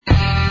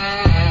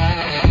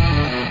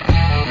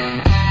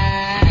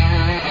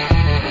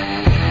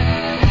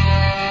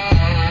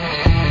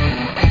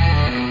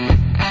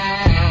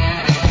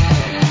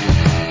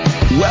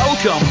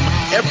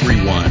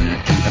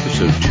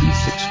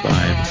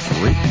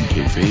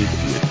Kayfabe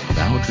with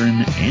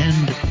Bowdrin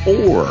and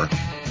or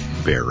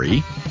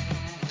Barry.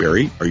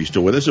 Barry, are you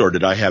still with us, or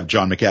did I have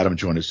John McAdam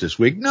join us this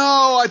week?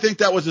 No, I think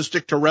that was a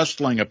Stick to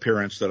Wrestling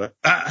appearance that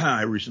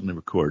I recently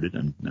recorded.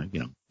 I'm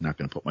not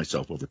going to put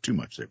myself over too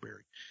much there,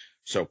 Barry.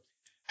 So,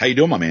 how you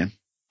doing, my man?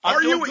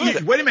 Are you?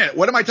 Wait a minute.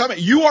 What am I talking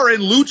about? You are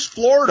in Lutz,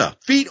 Florida,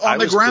 feet on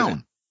the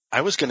ground.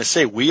 I was going to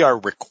say we are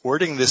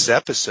recording this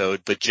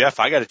episode, but Jeff,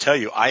 I got to tell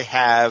you, I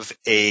have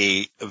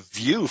a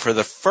view for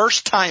the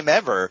first time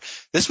ever.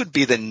 This would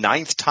be the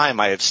 9th time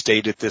I have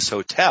stayed at this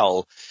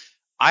hotel.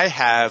 I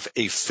have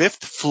a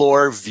 5th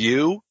floor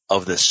view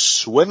of the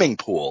swimming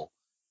pool,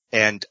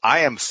 and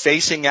I am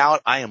facing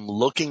out. I am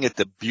looking at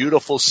the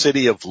beautiful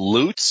city of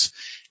Lutz.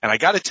 And I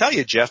got to tell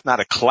you, Jeff, not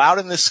a cloud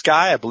in the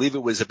sky. I believe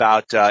it was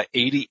about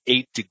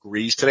 88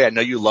 degrees today. I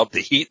know you love the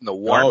heat and the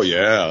warmth. Oh,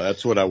 yeah.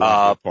 That's what I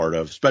want to be part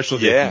of, especially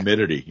the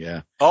humidity.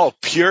 Yeah. Oh,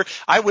 pure.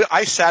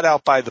 I sat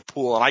out by the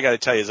pool, and I got to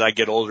tell you, as I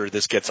get older,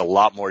 this gets a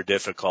lot more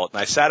difficult.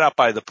 And I sat out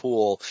by the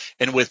pool,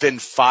 and within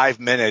 5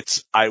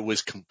 minutes, I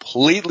was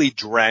completely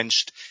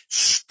drenched,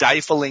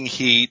 stifling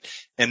heat.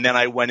 And then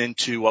I went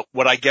into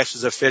what I guess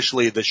is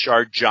officially the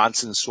Shard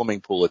Johnson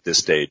swimming pool at this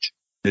stage.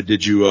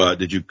 Did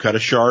you cut a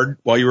shard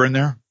while you were in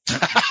there?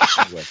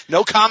 Anyway.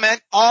 No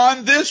comment.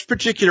 On this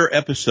particular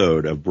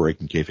episode of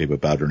Breaking Kayfabe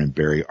with Bowdrin and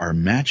Barry, our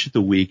match of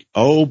the week.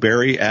 Oh,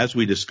 Barry, as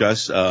we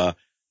discuss, it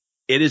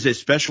is a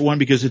special one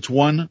because it's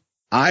one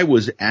I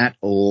was at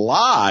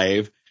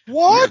live.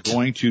 What? We are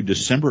going to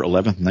December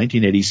 11th,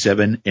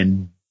 1987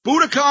 in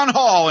Budokan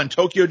Hall in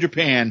Tokyo,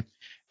 Japan,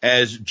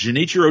 as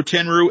Junichiro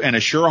Tenryu and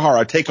Ashura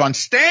Hara take on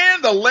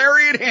Stan the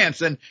Lariat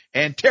Hansen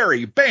and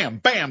Terry Bam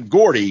Bam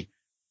Gordy.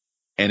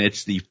 And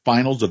it's the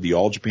finals of the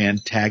All Japan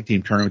Tag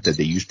Team Tournament that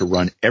they used to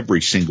run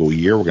every single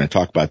year. We're going to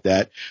talk about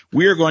that.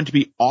 We are going to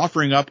be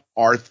offering up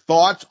our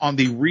thoughts on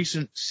the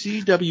recent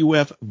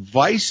CWF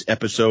Vice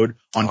episode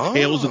on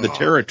Tales of the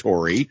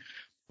Territory.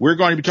 We're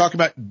going to be talking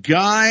about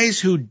guys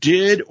who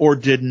did or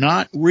did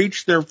not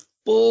reach their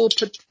full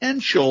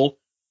potential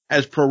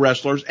as pro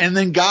wrestlers, and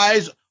then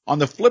guys on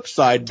the flip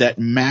side that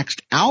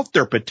maxed out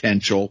their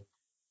potential.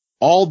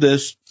 All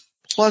this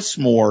plus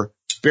more.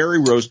 Barry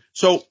Rose.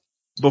 So,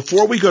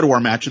 before we go to our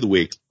match of the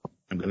week,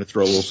 I'm going to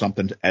throw a little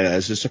something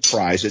as a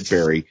surprise at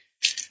Barry.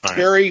 Right.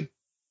 Barry,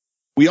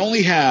 we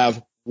only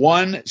have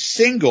one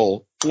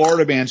single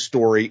Florida Man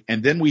story,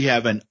 and then we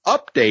have an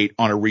update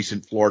on a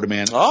recent Florida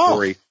Man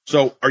story.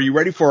 So are you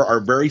ready for our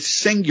very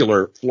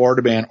singular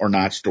Florida Man or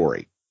not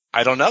story?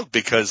 I don't know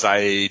because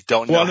I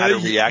don't know how to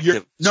react.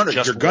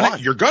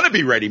 You're going to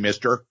be ready,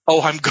 mister.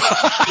 Oh, I'm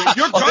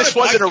going. This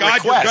wasn't a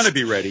request. You're going to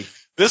be ready.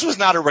 This was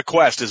not a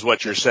request, is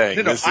what you're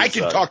saying. No, I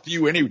can talk to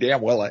you any damn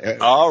well.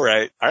 All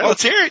right,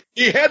 let's hear it.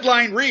 The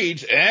headline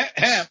reads,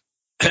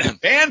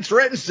 man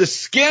threatens to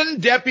skin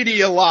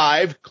deputy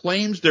alive,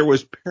 claims there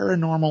was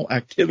paranormal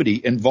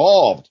activity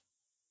involved.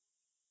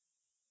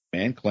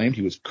 Man claimed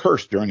he was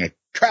cursed during a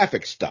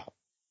traffic stop.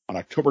 On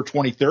October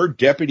 23rd,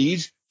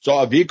 deputies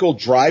saw a vehicle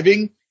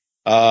driving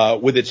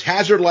with its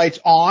hazard lights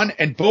on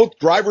and both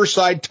driver's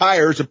side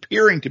tires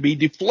appearing to be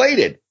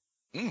deflated.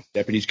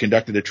 Deputies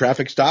conducted a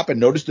traffic stop and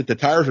noticed that the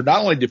tires were not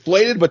only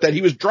deflated, but that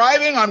he was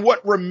driving on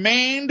what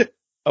remained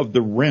of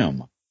the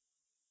rim.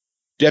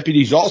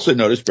 Deputies also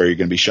noticed, Barry, you're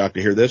going to be shocked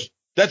to hear this,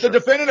 that the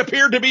defendant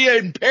appeared to be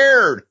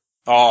impaired.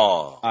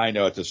 Oh. I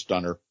know, it's a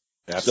stunner.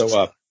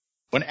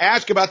 When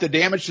asked about the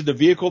damage to the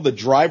vehicle, the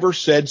driver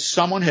said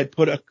someone had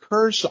put a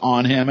curse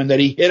on him and that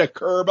he hit a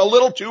curb a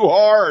little too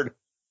hard.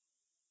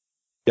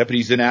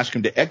 Deputies then asked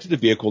him to exit the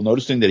vehicle,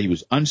 noticing that he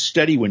was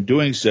unsteady when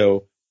doing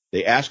so.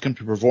 They asked him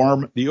to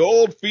perform the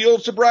old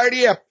field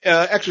sobriety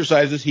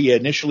exercises he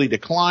initially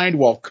declined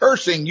while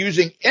cursing,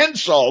 using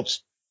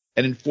insults,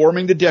 and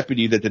informing the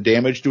deputy that the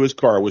damage to his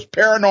car was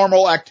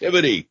paranormal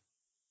activity.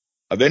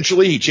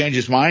 Eventually, he changed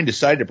his mind,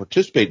 decided to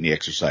participate in the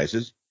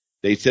exercises.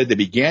 They said they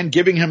began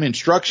giving him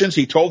instructions.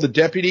 He told the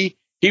deputy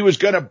he was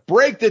going to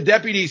break the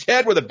deputy's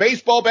head with a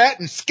baseball bat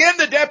and skin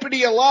the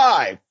deputy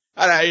alive.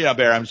 Barry,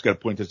 I'm just going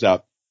to point this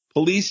out.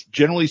 Police,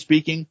 generally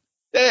speaking,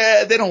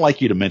 they don't like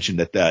you to mention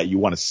that you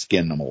want to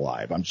skin them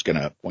alive. I'm just going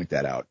to point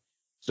that out.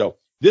 So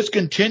this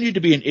continued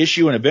to be an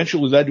issue and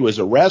eventually led to his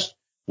arrest.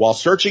 While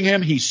searching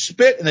him, he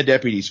spit in the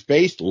deputy's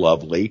face,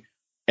 lovely,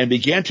 and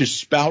began to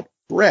spout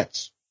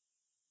threats.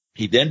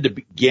 He then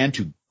began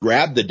to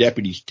grab the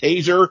deputy's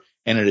taser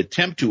in an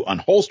attempt to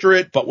unholster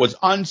it, but was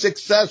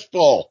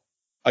unsuccessful.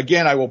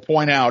 Again, I will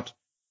point out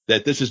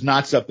that this is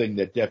not something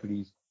that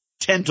deputies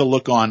tend to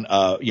look on,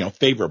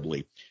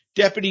 favorably.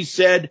 Deputies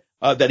said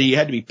that he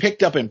had to be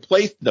picked up and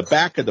placed in the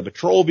back of the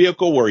patrol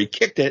vehicle where he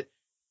kicked it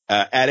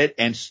at it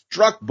and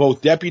struck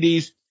both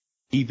deputies.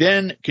 He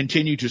then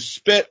continued to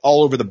spit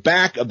all over the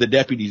back of the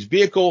deputy's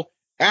vehicle.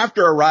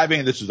 After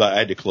arriving, I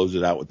had to close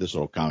it out with this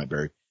little comment,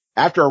 Barry.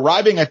 After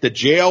arriving at the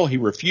jail, he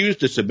refused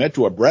to submit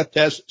to a breath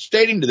test,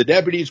 stating to the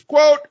deputies,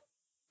 quote,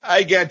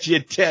 "I got your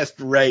test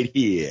right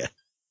here."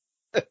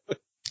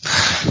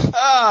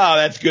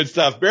 That's good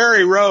stuff.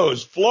 Barry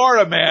Rose,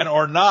 Florida man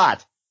or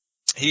not?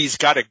 He's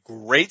got a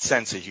great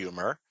sense of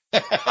humor.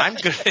 I'm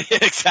good.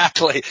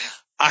 Exactly.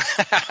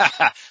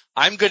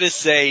 I'm going to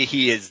say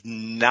he is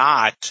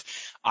not.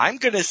 I'm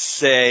going to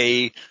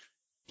say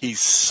he's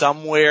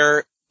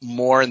somewhere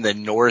more in the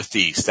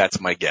Northeast. That's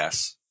my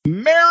guess.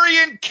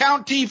 Marion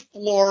County,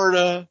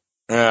 Florida.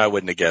 I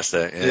wouldn't have guessed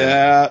that.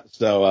 Yeah.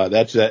 So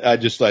that's it.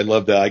 I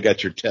love that. I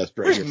got your test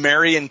right Where's here.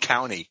 Marion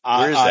County?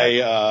 Where is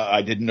that?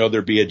 I didn't know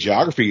there'd be a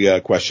geography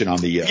question on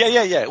the.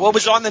 Yeah. Well, it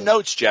was on the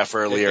notes, Jeff,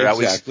 earlier.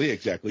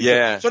 Exactly.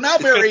 Yeah. So now,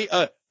 Barry,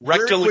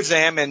 rectal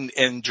exam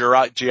and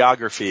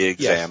geography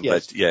exam,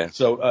 yes. but yeah.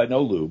 So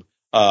no lube.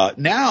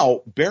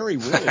 Now, Barry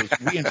Rose,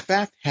 we in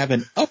fact have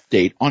an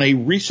update on a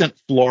recent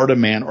Florida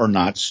Man or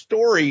Not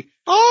story.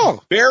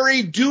 Oh,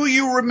 Barry, do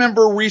you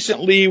remember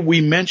recently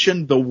we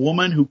mentioned the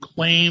woman who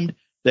claimed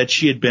that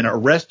she had been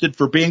arrested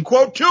for being,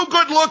 quote, too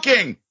good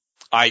looking?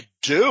 I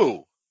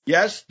do.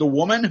 Yes, the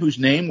woman whose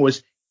name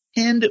was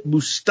Hind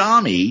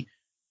Bustami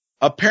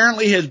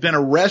apparently has been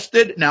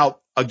arrested. Now,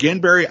 again,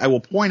 Barry, I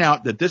will point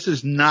out that this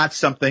is not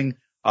something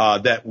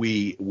that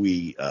we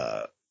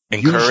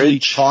usually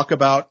talk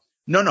about.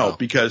 No,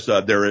 because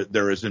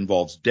there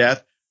involves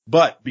death.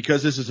 But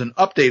because this is an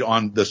update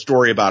on the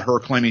story about her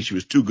claiming she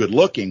was too good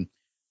looking,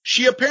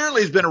 she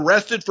apparently has been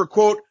arrested for,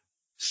 quote,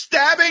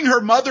 stabbing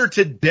her mother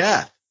to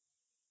death.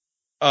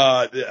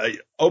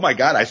 Oh my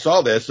God, I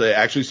saw this.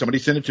 Actually, somebody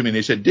sent it to me and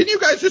they said, didn't you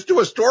guys just do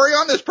a story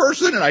on this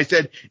person? And I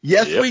said,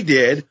 yes, yep. We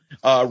did.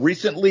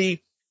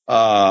 Recently,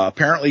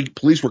 apparently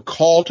police were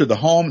called to the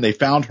home. They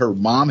found her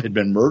mom had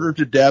been murdered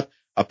to death.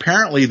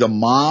 Apparently the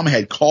mom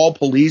had called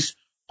police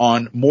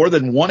on more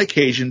than one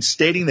occasion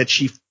stating that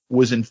she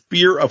was in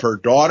fear of her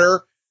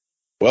daughter.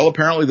 Well,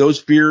 apparently those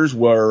fears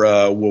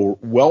were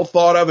well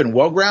thought of and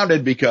well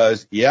grounded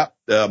because,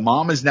 the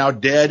mom is now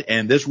dead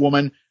and this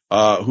woman,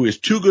 who is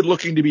too good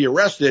looking to be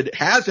arrested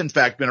has in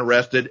fact been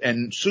arrested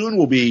and soon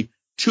will be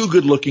too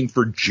good looking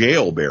for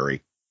jail,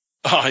 Barry.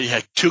 Oh yeah,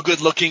 too good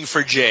looking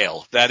for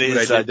jail. That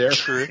is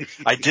true.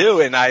 I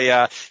do.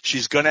 And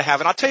she's going to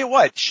have, and I'll tell you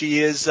what, she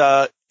is,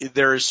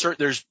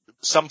 there's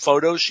some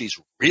photos she's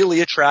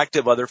really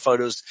attractive, other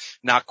photos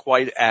not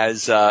quite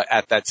as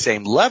at that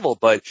same level,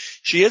 but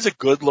she is a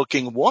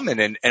good-looking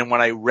woman. And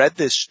when I read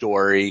this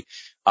story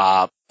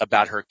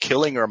about her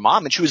killing her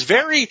mom, and she was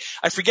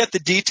I forget the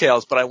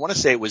details, but I want to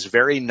say it was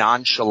very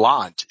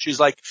nonchalant. She's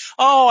like,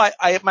 "Oh,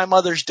 my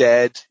mother's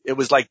dead." It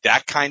was like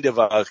that kind of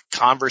a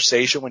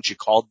conversation when she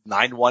called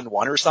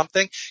 911 or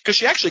something, because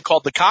she actually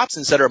called the cops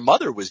and said her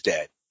mother was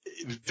dead.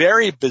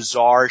 Very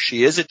bizarre.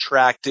 She is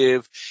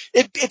attractive.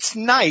 It's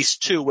nice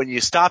too when you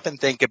stop and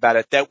think about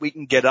it that we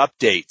can get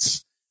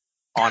updates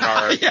on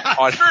our.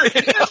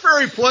 It's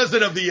very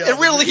pleasant of the. It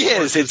really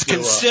is. It's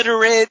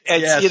considerate.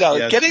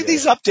 It's getting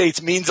these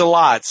updates means a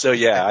lot. So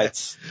yeah,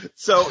 it's.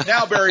 So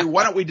now, Barry,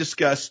 why don't we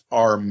discuss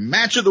our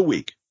match of the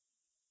week?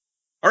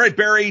 All right,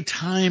 Barry,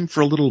 time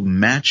for a little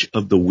match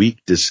of the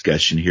week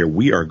discussion here.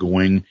 We are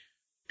going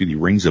to the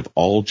Rings of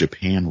All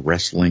Japan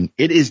Wrestling.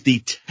 It is the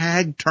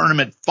tag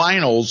tournament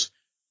finals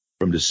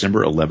from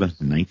December 11th,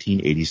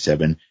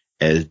 1987,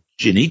 as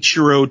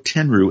Genichiro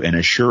Tenryu and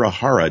Ashura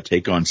Hara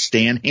take on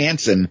Stan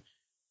Hansen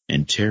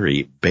and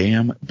Terry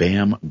Bam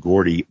Bam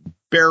Gordy.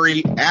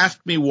 Barry, ask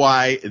me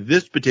why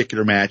this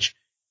particular match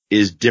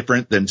is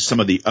different than some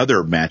of the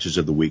other matches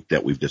of the week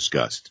that we've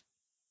discussed.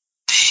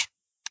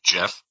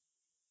 Jeff?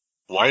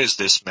 Why is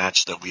this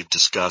match that we've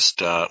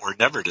discussed or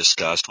never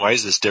discussed, why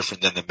is this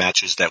different than the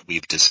matches that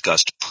we've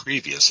discussed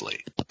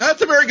previously?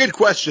 That's a very good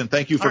question.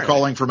 Thank you for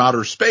calling from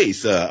outer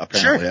space, apparently.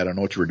 Sure. I don't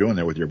know what you were doing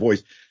there with your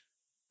voice.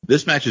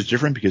 This match is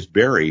different because,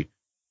 Barry,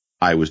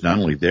 I was not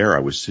only there,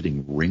 I was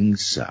sitting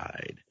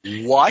ringside.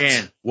 What?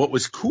 And what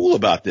was cool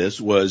about this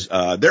was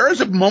there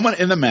is a moment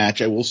in the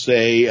match, I will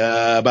say,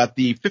 about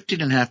the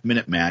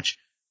 15.5-minute match,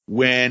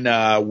 when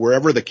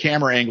wherever the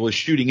camera angle is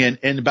shooting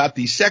in about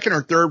the second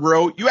or third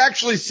row, you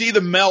actually see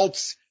the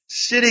Melts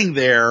sitting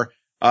there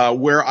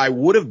where I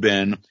would have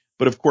been.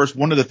 But, of course,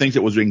 one of the things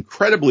that was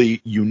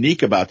incredibly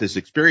unique about this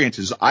experience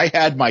is I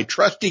had my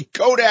trusty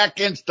Kodak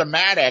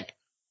Instamatic.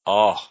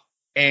 Oh.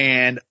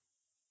 And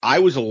I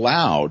was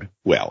allowed,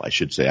 well, I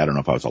should say, I don't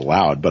know if I was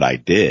allowed, but I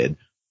did,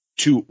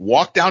 to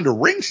walk down to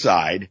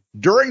ringside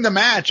during the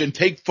match and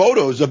take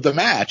photos of the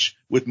match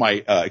with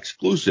my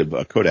exclusive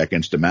Kodak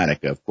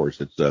Instamatic. Of course,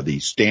 it's the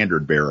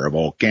standard bearer of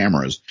all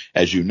cameras,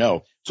 as you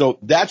know. So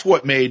that's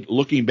what made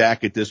looking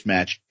back at this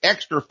match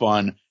extra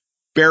fun.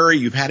 Barry,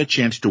 you've had a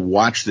chance to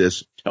watch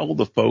this. Tell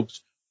the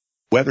folks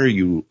whether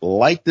you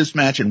like this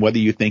match and whether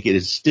you think it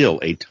is still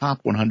a top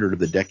 100 of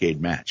the decade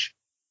match.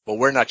 Well,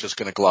 we're not just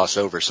going to gloss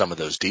over some of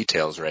those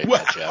details right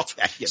now,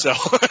 Jeff. So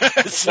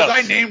was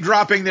I name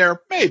dropping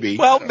there? Maybe.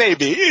 Well,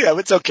 maybe. Yeah,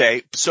 it's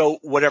okay. So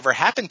whatever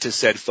happened to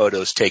said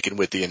photos taken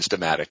with the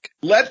Instamatic?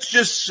 Let's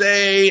just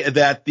say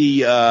that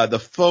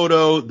the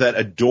photo that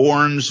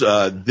adorns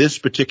this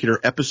particular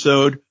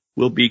episode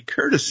will be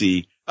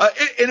courtesy.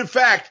 And in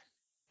fact,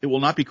 it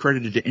will not be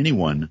credited to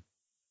anyone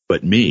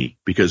but me,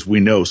 because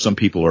we know some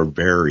people are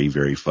very,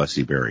 very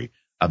fussy, Barry,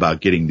 about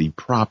getting the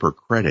proper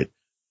credit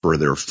for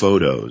their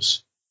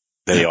photos.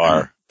 They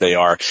are.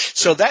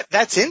 So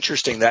that's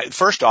interesting. That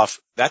first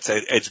off,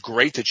 it's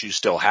great that you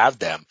still have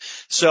them.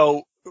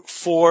 So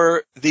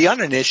For the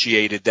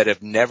uninitiated that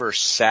have never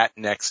sat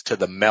next to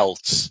the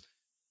Melts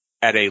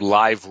at a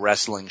live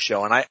wrestling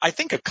show, and I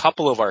think a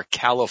couple of our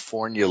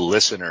California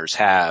listeners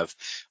have,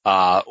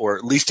 or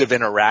at least have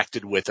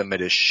interacted with them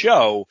at a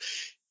show.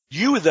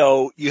 You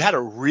had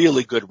a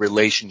really good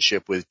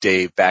relationship with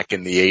Dave back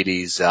in the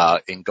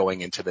 80s, and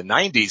going into the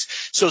 90s.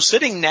 So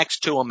sitting next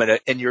to him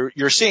and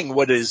you're seeing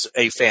what is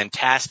a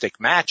fantastic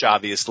match,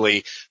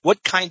 obviously.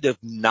 What kind of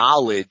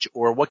knowledge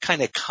or what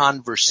kind of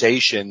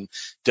conversation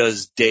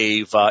does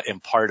Dave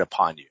impart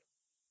upon you?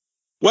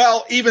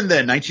 Well, even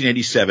then,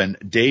 1987,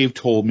 Dave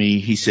told me,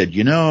 he said,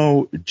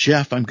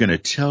 Jeff, I'm going to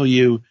tell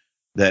you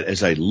that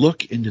as I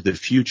look into the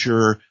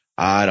future,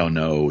 I don't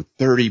know,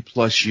 30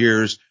 plus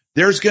years,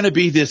 there's going to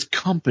be this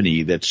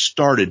company that's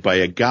started by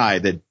a guy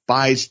that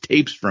buys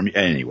tapes from you.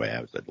 Anyway,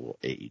 that was a little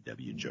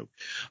AEW joke.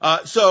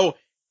 So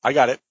I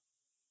got it.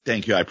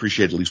 Thank you. I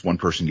appreciate at least one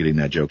person getting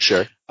that joke.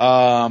 Sure.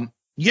 The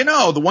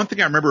one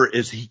thing I remember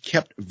is he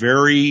kept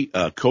very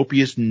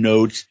copious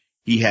notes.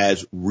 He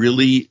has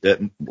really,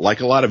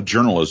 like a lot of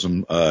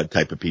journalism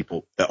type of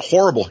people,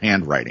 horrible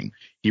handwriting.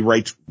 He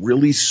writes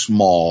really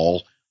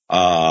small.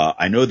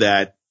 I know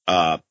that.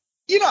 I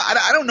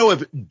don't know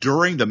if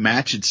during the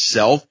match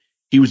itself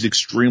he was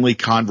extremely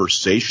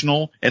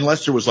conversational,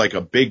 unless there was like a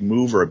big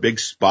move or a big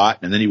spot,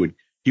 and then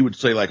he would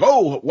say like,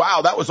 "Oh,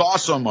 wow, that was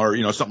awesome," or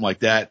something like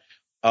that.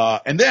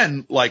 And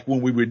then like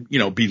when we would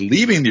be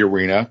leaving the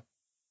arena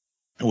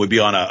and would be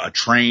on a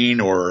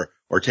train or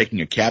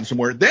taking a cab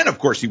somewhere, then of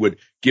course he would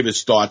give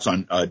his thoughts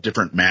on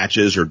different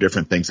matches or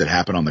different things that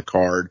happened on the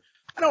card.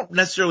 I don't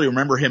necessarily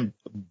remember him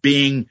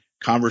being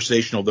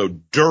conversational though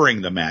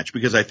during the match,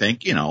 because I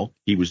think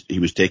he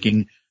was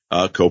taking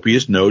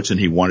copious notes and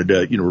he wanted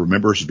to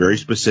remember very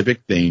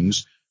specific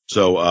things.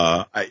 So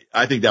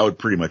I think that would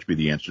pretty much be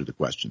the answer to the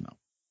question though.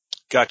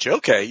 Gotcha.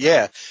 Okay.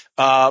 Yeah.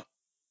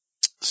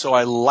 So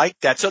I like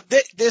that. So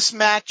this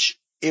match,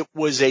 it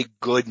was a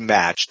good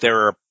match.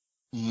 There are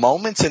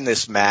moments in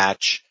this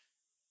match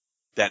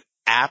that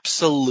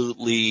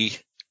absolutely,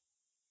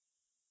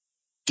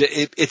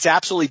 it's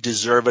absolutely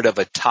deserving of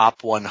a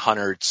top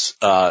 100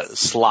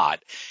 slot.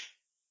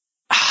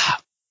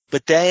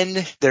 But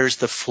then there's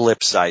the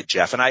flip side,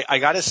 Jeff. And I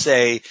got to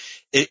say,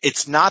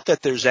 it's not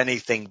that there's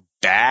anything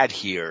bad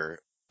here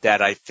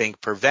that I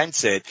think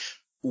prevents it.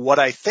 What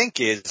I think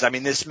is,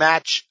 this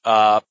match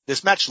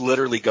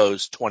literally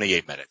goes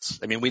 28 minutes.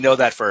 We know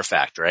that for a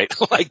fact, right?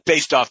 Like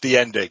based off the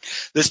ending.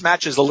 This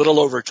match is a little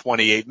over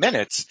 28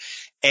 minutes.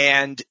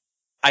 And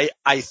I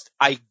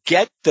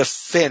get the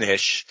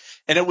finish,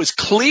 and it was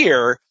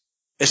clear,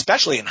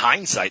 especially in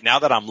hindsight, now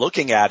that I'm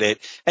looking at it.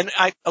 And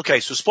so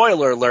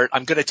spoiler alert,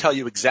 I'm going to tell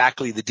you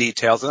exactly the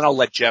details, and then I'll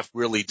let Jeff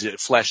really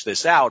flesh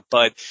this out.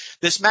 But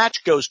this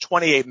match goes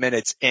 28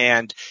 minutes,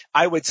 and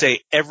I would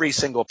say every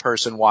single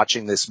person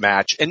watching this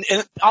match, and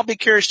I'll be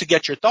curious to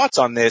get your thoughts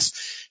on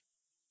this.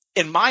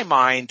 In my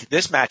mind,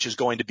 this match is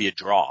going to be a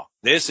draw.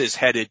 This is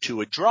headed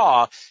to a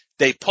draw.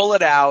 They pull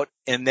it out,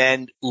 and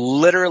then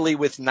literally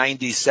with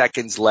 90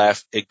 seconds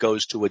left, it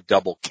goes to a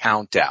double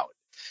count out.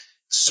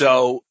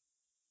 So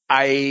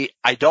I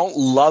don't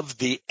love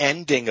the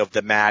ending of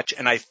the match,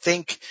 and I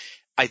think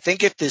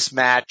if this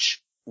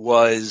match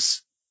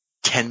was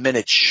 10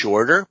 minutes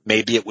shorter,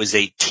 maybe it was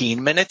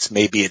 18 minutes,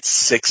 maybe it's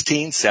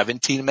 16,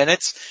 17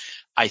 minutes,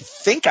 I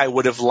think I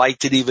would have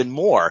liked it even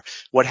more.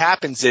 What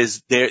happens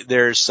is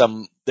there's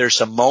some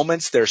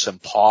moments, there's some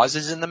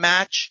pauses in the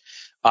match.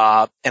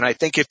 And I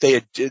think if they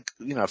had,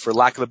 for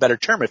lack of a better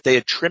term, if they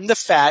had trimmed the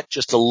fat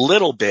just a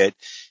little bit,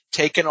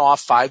 taken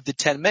off 5 to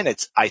 10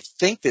 minutes, I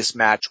think this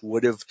match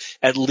would have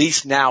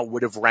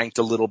ranked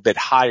a little bit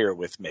higher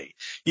with me.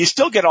 You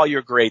still get all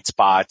your great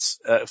spots.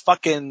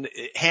 Fucking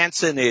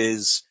Hansen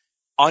is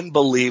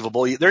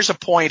unbelievable. There's a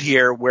point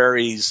here where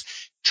he's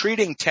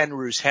treating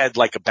Tenryu's head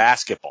like a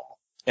basketball,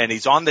 and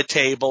he's on the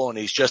table and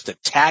he's just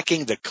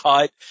attacking the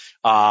cut.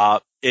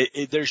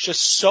 There's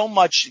just so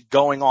much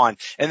going on.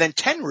 And then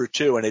Tenryu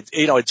too. And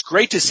it's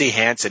great to see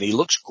Hansen. He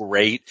looks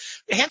great.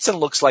 Hansen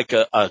looks like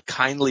a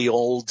kindly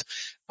old,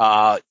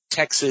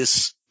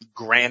 Texas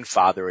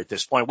grandfather at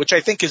this point, which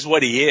I think is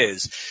what he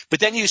is. But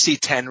then you see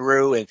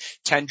Tenryu, and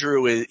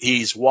Tenryu,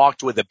 he's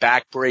walked with a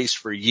back brace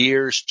for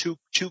years, two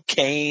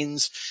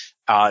canes.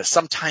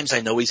 Sometimes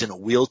I know he's in a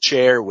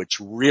wheelchair, which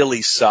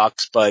really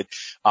sucks, but,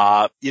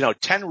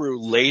 Tenryu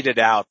laid it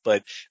out,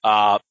 but,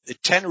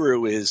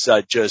 Tenryu is,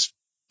 just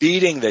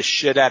beating the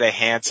shit out of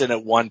Hansen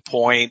at one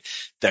point.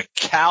 The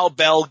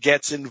cowbell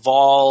gets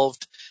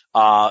involved.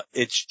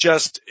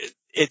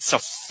 It's a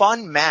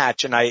fun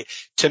match. And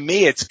to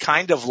me, it's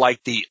kind of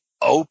like the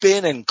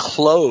open and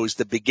close,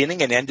 the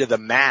beginning and end of the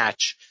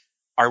match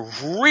are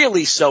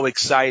really so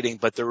exciting,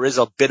 but there is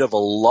a bit of a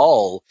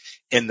lull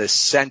in the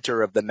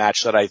center of the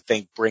match that I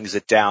think brings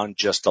it down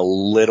just a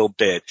little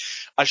bit.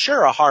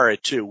 Ashura Hara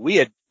too. We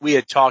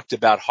had talked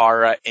about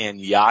Hara and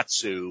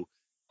Yatsu,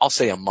 I'll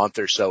say a month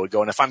or so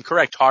ago. And if I'm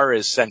correct, Hara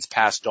has since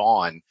passed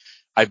on.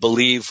 I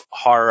believe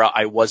Hara,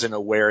 I wasn't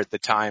aware at the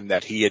time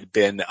that he had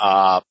been,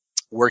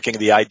 working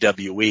the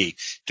IWE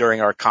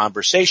during our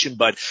conversation,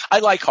 but I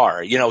like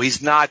Hara. You know,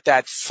 he's not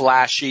that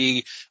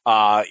flashy.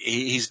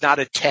 He's not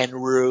a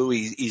Tenryu.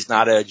 He's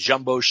not a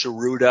Jumbo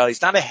Tsuruta.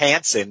 He's not a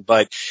Hansen,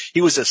 but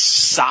he was a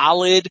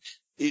solid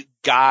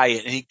guy,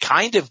 and he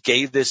kind of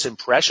gave this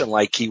impression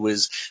like he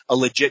was a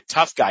legit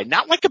tough guy,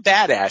 not like a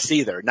badass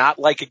either, not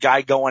like a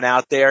guy going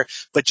out there,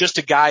 but just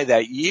a guy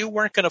that you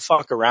weren't going to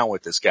fuck around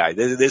with. This guy,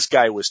 this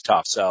guy was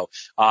tough. So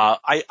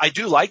I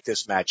do like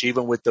this match,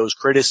 even with those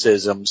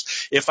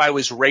criticisms. If I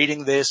was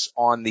rating this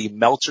on the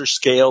Meltzer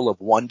scale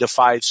of 1 to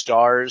 5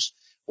 stars,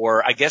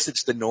 or I guess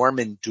it's the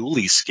Norman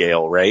Dooley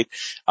scale, right?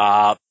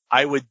 I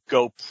would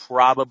go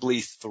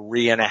probably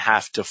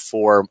 3.5 to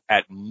 4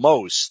 at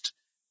most.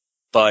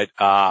 But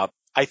I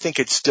think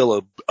it's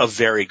still a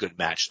very good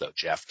match, though,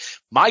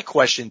 Jeff. My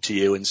question to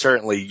you, and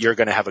certainly you're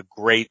going to have a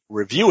great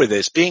review of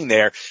this being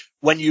there,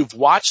 when you've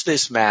watched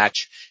this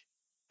match,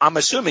 I'm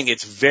assuming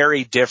it's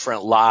very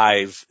different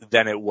live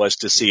than it was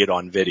to see it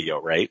on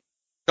video, right?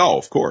 Oh,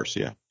 of course,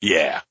 yeah.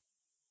 Yeah.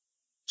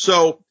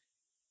 So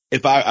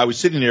if I was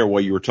sitting there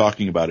while you were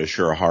talking about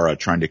Ashura Hara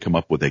trying to come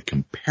up with a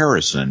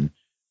comparison,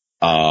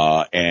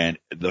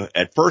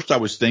 at first I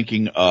was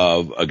thinking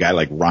of a guy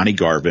like Ronnie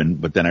Garvin,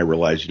 but then I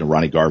realized,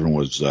 Ronnie Garvin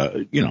was,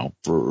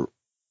 for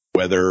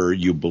whether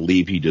you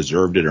believe he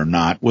deserved it or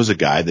not, was a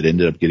guy that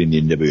ended up getting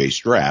the NWA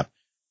strap.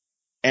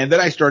 And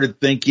then I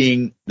started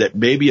thinking that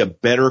maybe a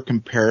better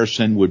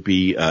comparison would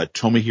be,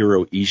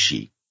 Tomohiro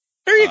Ishii.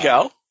 There you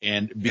go.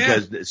 And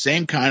because the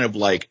same kind of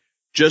like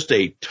just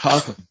a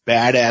tough,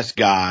 badass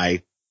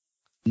guy,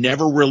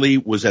 never really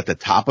was at the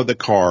top of the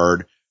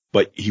card,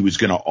 but he was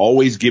going to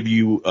always give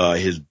you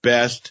his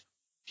best.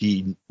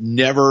 He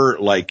never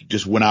like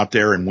just went out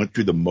there and went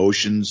through the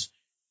motions,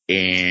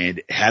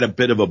 and had a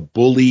bit of a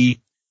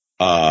bully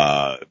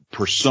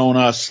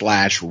persona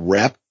 /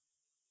 rep,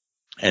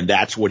 and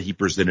that's what he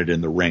presented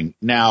in the ring.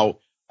 Now,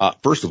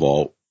 first of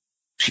all,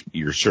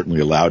 you're certainly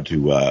allowed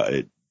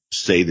to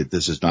say that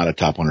this is not a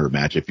top 100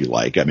 match if you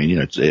like. I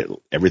mean,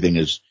 everything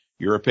is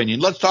your opinion.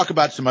 Let's talk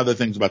about some other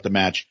things about the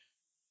match.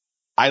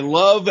 I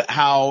love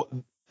how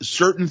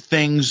certain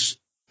things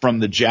from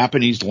the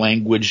Japanese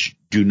language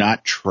do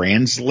not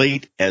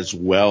translate as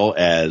well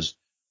as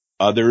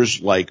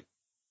others. Like,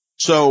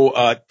 so,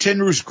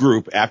 Tenryu's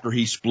group, after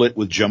he split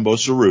with Jumbo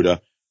Tsuruta,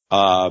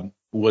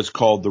 was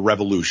called the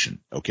Revolution.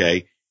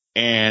 Okay.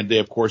 And they,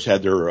 of course,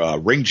 had their,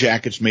 ring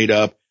jackets made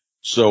up.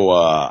 So,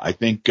 I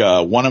think,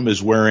 one of them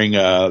is wearing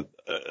a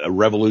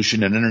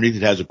Revolution, and underneath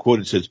it has a quote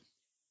that says,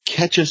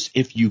 "Catch us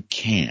if you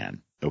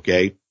can."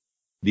 Okay.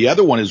 The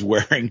other one is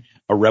wearing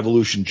a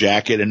Revolution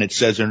jacket, and it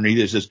says underneath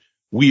it says,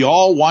 "We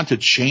all want to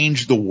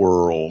change the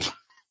world."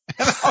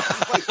 And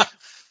I was like,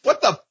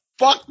 what the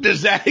fuck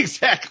does that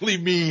exactly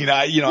mean?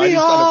 We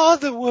are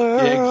the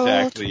world.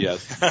 Exactly,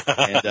 yes.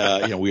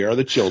 And, we are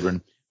the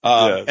children.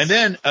 Yes. And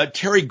then,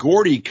 Terry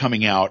Gordy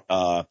coming out,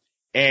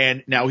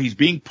 and now he's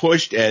being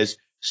pushed as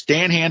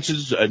Stan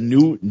Hansen's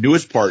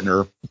newest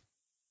partner.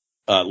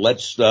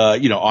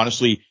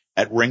 Honestly,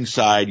 at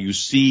ringside, you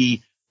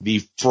see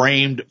the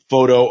framed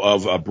photo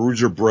of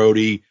Bruiser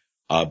Brody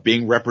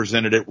being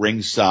represented at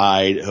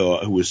ringside,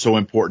 who was so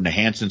important to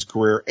Hansen's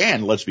career,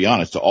 and let's be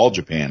honest, to All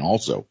Japan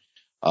also.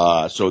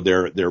 So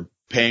they're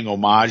paying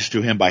homage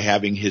to him by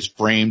having his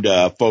framed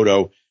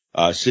photo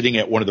sitting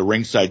at one of the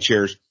ringside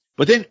chairs.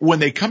 But then when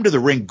they come to the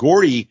ring,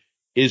 Gordy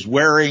is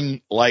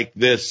wearing like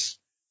this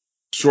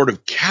sort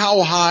of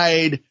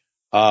cowhide.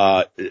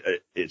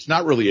 It's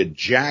not really a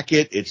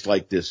jacket. It's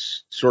like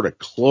this sort of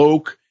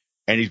cloak.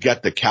 And he's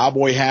got the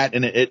cowboy hat,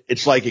 and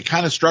it's like, it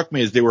kind of struck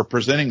me as they were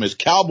presenting him as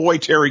Cowboy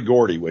Terry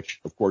Gordy, which,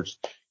 of course,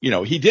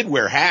 he did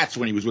wear hats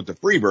when he was with the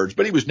Freebirds,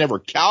 but he was never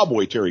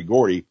Cowboy Terry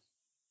Gordy.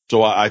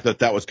 So I thought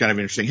that was kind of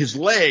interesting. His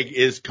leg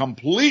is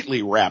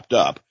completely wrapped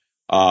up,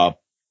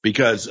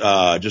 because,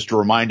 just to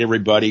remind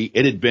everybody,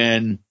 it had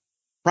been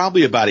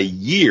probably about a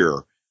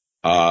year,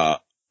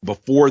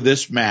 before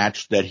this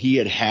match that he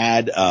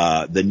had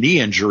the knee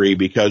injury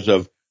because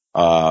of,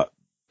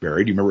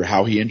 Barry, do you remember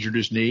how he injured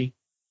his knee?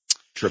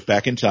 Trip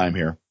back in time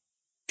here.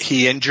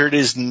 He injured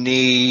his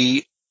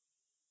knee.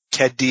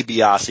 Ted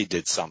DiBiase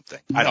did something.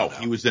 I don't know.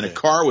 He was in a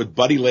car with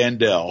Buddy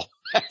Landel.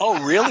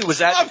 Oh, really? Was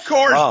that? Of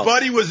course,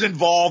 Buddy was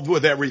involved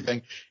with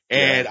everything.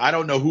 And I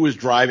don't know who was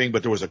driving,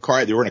 but there was a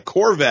car. They were in a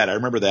Corvette. I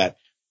remember that.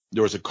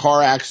 There was a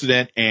car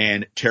accident,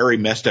 and Terry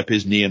messed up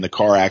his knee in the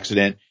car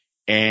accident.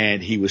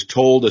 And he was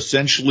told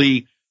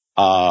essentially,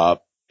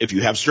 if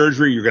you have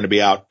surgery, you're going to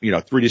be out,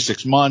 3 to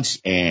 6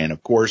 months. And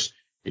of course,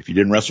 if you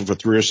didn't wrestle for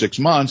 3 or 6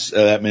 months,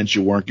 that meant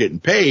you weren't getting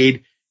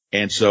paid.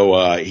 And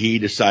so, he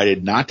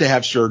decided not to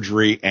have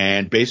surgery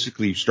and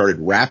basically started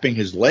wrapping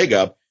his leg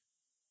up.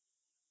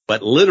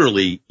 But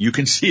literally, you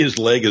can see his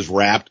leg is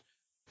wrapped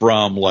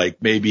from like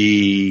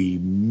maybe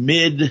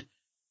mid,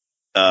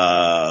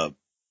 like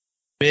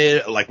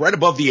right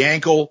above the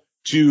ankle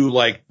to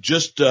like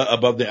just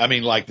above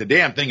the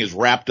damn thing is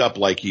wrapped up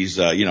like he's,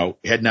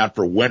 heading out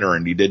for winter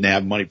and he didn't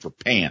have money for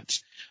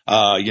pants.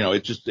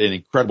 It's just an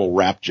incredible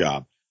wrap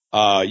job.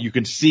 You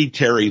can see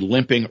Terry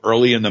limping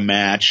early in the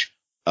match.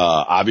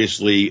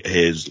 Obviously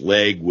his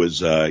leg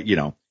was, I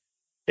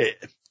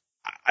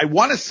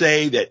want to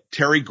say that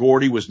Terry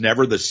Gordy was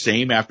never the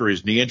same after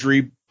his knee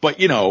injury, but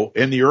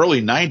in the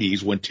early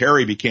 90s when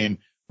Terry became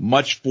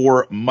much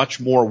more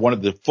one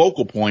of the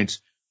focal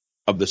points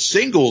of the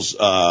singles,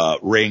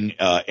 ring,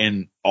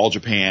 in All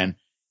Japan,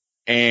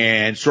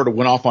 and sort of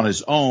went off on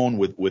his own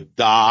with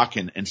Doc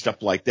and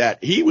stuff like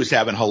that. He was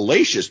having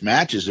hellacious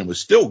matches and was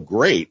still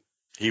great.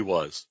 He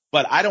was.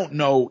 But I don't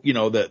know,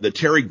 the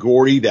Terry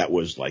Gordy that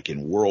was like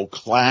in world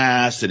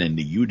class and in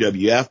the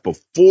UWF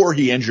before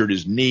he injured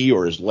his knee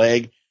or his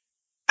leg.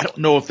 I don't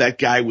know if that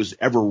guy was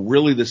ever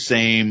really the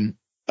same.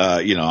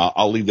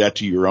 I'll leave that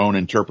to your own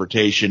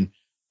interpretation.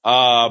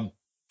 I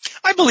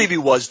believe he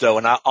was, though,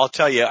 and I'll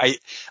tell you,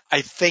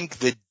 I think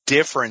the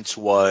difference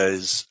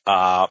was,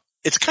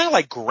 it's kind of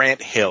like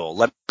Grant Hill.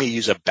 Let me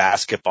use a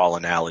basketball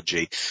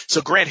analogy.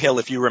 So Grant Hill,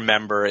 if you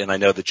remember, and I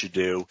know that you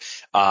do,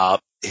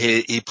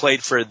 he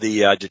played for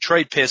the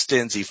Detroit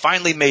Pistons. He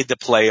finally made the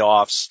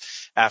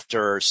playoffs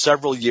after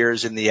several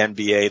years in the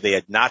NBA. They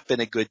had not been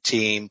a good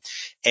team,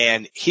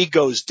 and he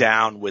goes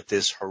down with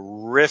this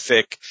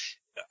horrific,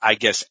 I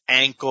guess,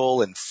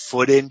 ankle and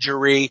foot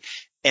injury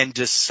and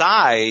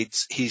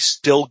decides he's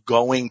still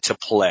going to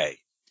play.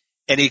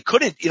 And he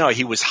couldn't,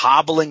 he was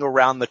hobbling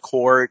around the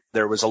court.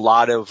 There was a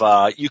lot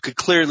of, you could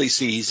clearly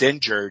see he's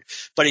injured,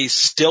 but he's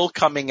still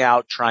coming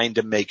out trying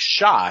to make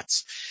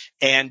shots.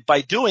 And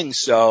by doing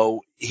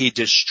so, he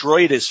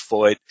destroyed his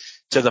foot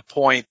to the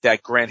point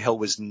that Grant Hill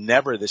was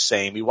never the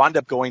same. He wound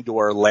up going to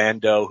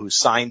Orlando, who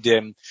signed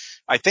him,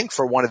 I think,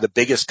 for one of the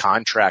biggest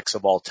contracts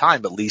of all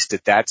time, at least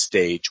at that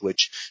stage,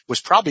 which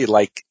was probably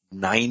like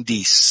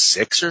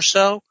 96 or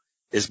so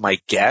is my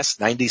guess,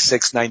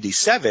 96,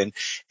 97.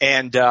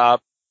 And,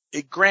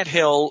 Grant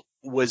Hill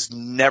was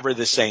never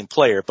the same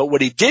player, but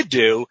what he did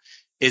do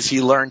is he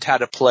learned how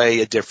to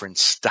play a different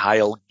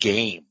style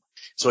game.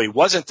 So he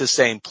wasn't the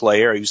same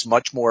player. He was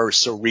much more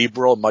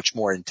cerebral, much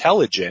more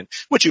intelligent,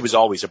 which he was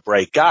always a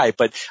bright guy.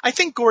 But I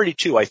think Gordy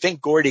too. I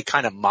think Gordy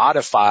kind of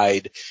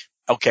modified,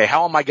 okay,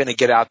 how am I going to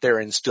get out there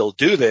and still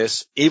do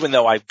this, even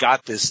though I've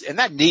got this? And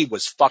that knee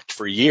was fucked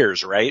for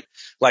years, right?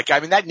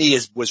 That knee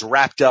was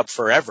wrapped up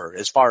forever,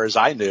 as far as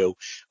I knew.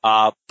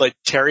 But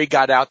Terry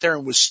got out there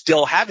and was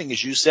still having,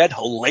 as you said,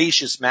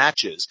 hellacious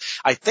matches.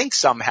 I think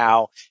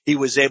somehow he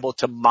was able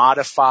to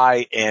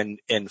modify and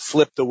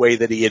flip the way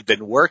that he had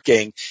been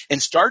working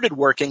and started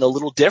working a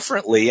little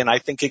differently, and I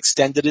think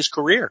extended his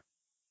career.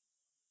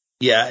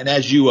 Yeah, and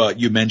as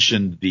you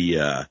mentioned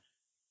the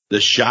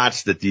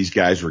shots that these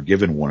guys were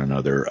giving one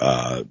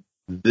another,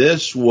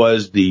 this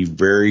was the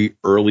very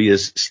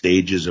earliest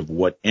stages of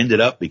what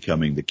ended up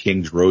becoming the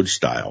King's Road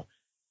style.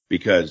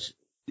 Because,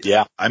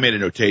 I made a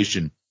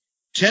notation.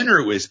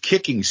 Tenryu is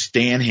kicking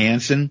Stan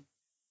Hansen,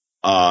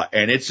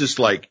 and it's just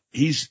like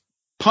he's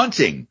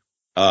punting,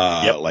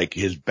 like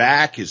his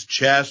back, his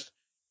chest.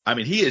 I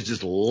mean, he is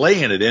just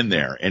laying it in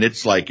there, and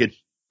it's like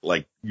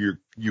you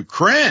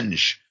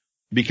cringe.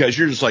 Because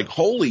you're just like,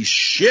 holy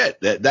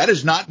shit, that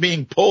is not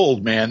being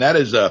pulled, man. That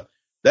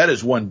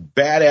is one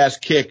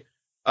badass kick.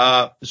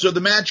 So the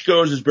match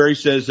goes, as Barry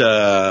says,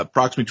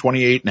 approximately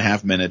 28 and a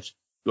half minutes,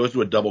 goes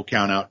to a double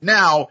count out.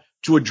 Now,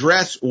 to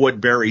address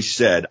what Barry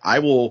said, I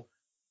will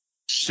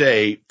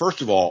say,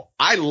 first of all,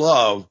 I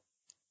love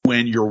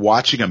when you're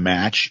watching a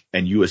match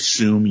and you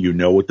assume you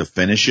know what the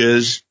finish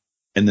is,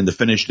 and then the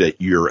finish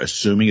that you're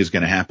assuming is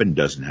going to happen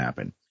doesn't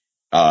happen.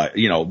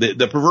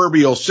 The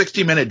proverbial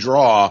 60-minute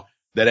draw,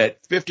 that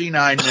at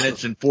 59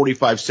 minutes and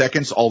 45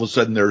 seconds, all of a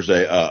sudden there's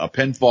a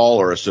pinfall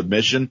or a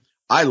submission.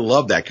 I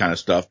love that kind of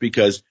stuff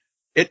because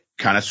it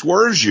kind of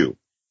swerves you.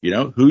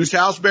 Whose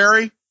house,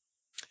 Barry?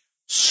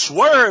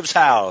 Swerve's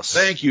house.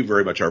 Thank you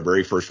very much. Our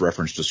very first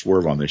reference to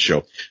Swerve on this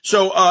show.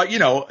 So,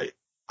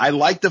 I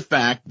like the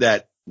fact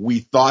that we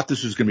thought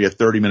this was going to be a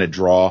 30-minute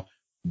draw.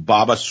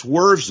 Baba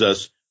swerves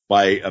us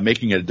by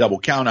making it a double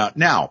count out.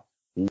 Now,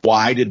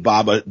 why did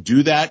Baba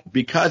do that?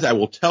 Because I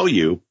will tell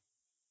you,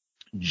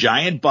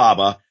 Giant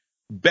Baba,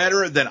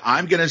 better than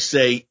I'm going to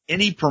say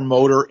any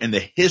promoter in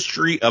the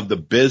history of the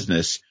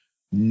business,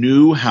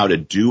 knew how to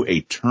do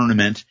a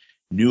tournament,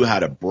 knew how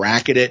to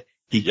bracket it.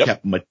 He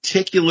kept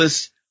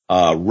meticulous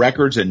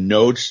records and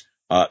notes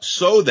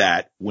so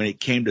that when it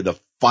came to the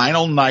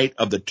final night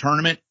of the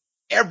tournament,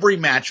 every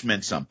match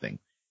meant something.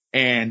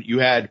 And you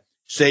had,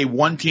 say,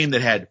 one team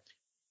that had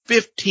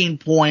 15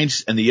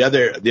 points and the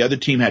other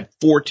team had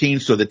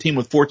 14, so the team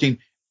with 14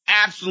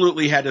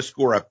 absolutely had to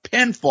score a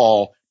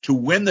pinfall to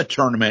win the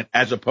tournament,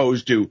 as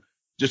opposed to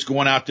just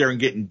going out there and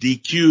getting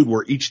DQ'd,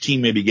 where each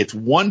team maybe gets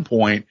 1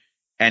 point,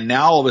 and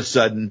now all of a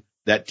sudden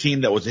that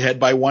team that was ahead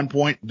by 1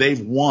 point, they've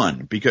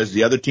won because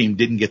the other team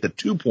didn't get the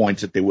 2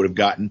 points that they would have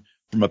gotten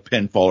from a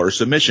pinfall or a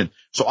submission.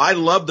 So I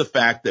love the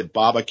fact that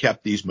Baba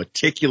kept these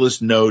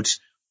meticulous notes,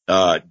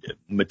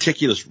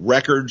 meticulous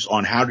records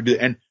on how to do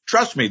it. And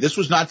trust me, this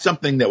was not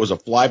something that was a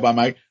fly by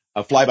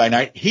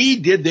night. He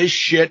did this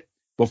shit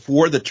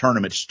before the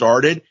tournament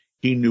started.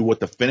 He knew what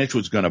the finish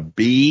was going to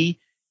be.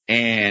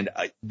 And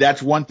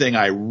that's one thing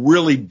I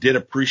really did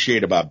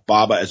appreciate about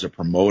Baba as a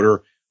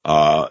promoter.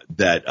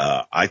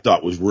 that I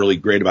thought was really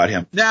great about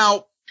him.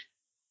 Now,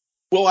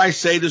 will I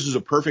say this is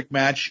a perfect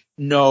match?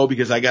 No,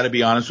 because I got to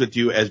be honest with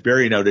you. As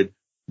Barry noted,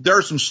 there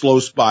are some slow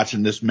spots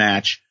in this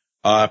match,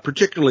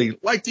 particularly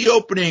like the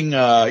opening,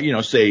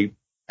 say,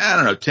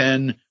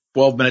 10,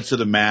 12 minutes of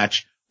the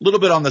match, a little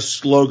bit on the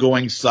slow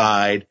going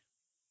side.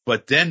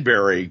 But then,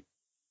 Barry,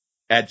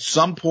 at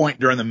some point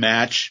during the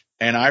match,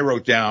 and I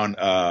wrote down,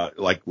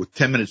 with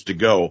 10 minutes to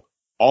go,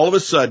 all of a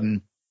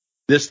sudden,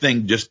 this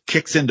thing just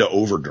kicks into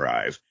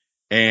overdrive.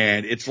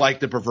 And it's like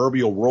the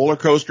proverbial roller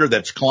coaster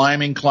that's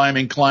climbing.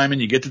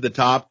 You get to the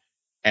top,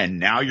 and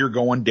now you're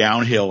going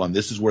downhill, and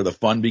this is where the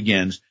fun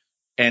begins.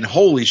 And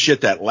holy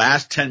shit, that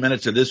last 10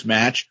 minutes of this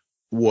match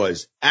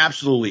was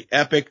absolutely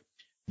epic.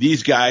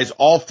 These guys,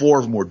 all four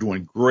of them, were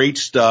doing great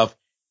stuff.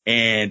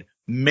 And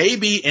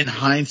maybe in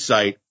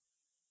hindsight,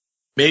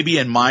 maybe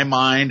in my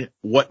mind,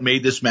 what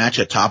made this match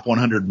a top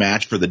 100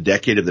 match for the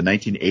decade of the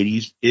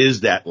 1980s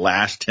is that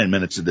last 10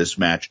 minutes of this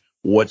match.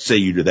 What say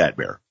you to that,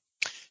 Bear?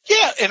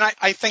 Yeah, and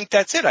I think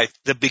that's it. I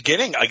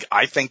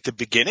think the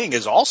beginning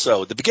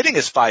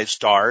is 5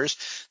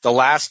 stars. The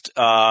last,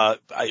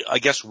 I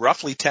guess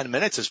roughly 10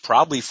 minutes is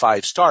probably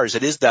 5 stars.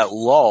 It is that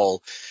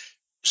lull.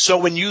 So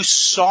when you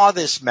saw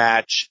this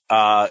match,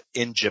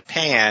 in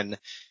Japan,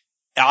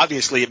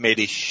 obviously it made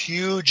a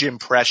huge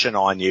impression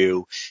on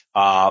you.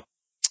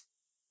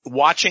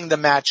 Watching the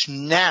match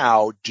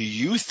now,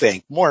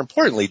 more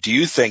importantly, do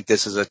you think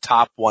this is a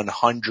top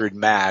 100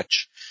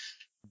 match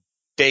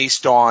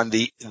based on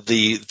the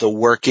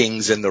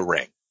workings in the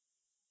ring?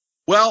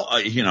 Well,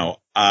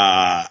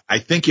 I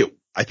think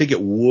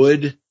it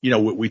would.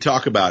 We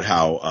talk about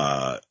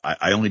how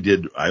I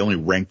only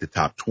ranked the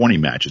top 20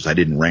 matches. I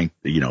didn't rank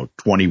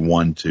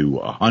 21 to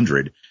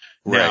 100.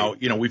 Right.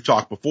 Now, we've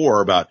talked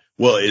before about,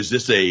 well, is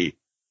this a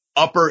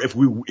upper? If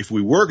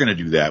we were going to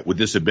do that, would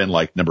this have been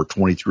like number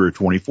 23 or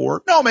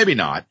 24? No, maybe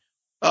not.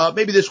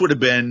 Maybe this would have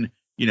been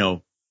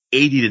 80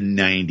 to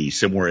 90,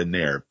 somewhere in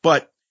there.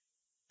 But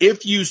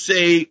if you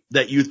say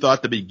that you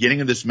thought the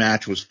beginning of this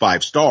match was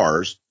 5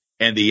 stars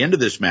and the end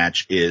of this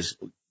match is,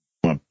 I'm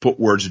going to put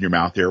words in your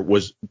mouth here,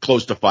 was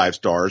close to 5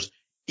 stars,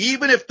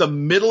 even if the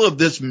middle of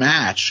this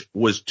match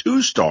was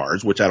 2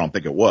 stars, which I don't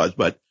think it was,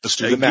 but let's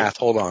do the math.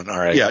 Hold on. All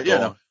right.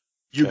 Yeah.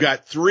 You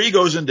got 3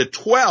 goes into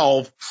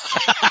 12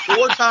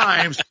 4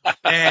 times.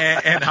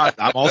 And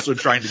I'm also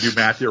trying to do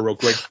math here real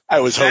quick. I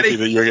was hoping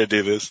that you were going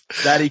to do this.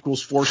 That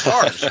equals 4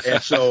 stars.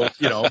 And so,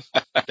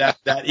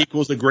 that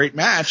equals a great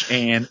match,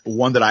 and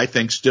one that I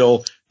think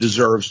still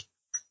deserves.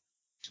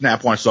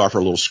 Snap wants to offer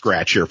a little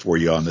scratch here for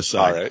you on the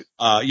side.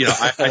 All right.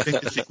 I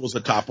think this equals the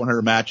top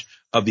 100 match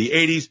of the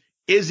 80s.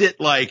 Is it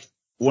like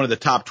one of the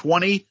top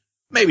 20?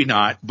 Maybe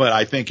not, but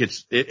I think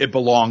it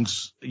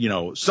belongs,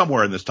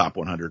 somewhere in this top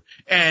 100.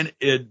 And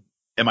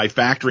am I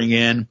factoring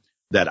in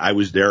that I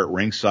was there at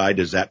ringside?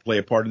 Does that play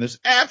a part in this?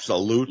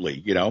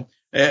 Absolutely.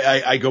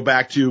 I go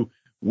back to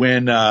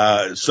when,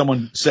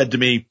 someone said to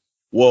me,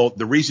 well,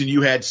 the reason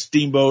you had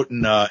Steamboat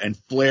and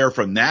Flair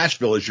from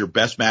Nashville as your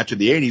best match of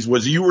the 80s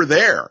was you were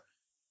there.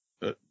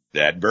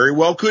 That very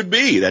well could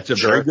be. That's a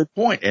very good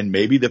point. And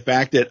maybe the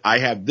fact that I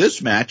have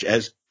this match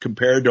as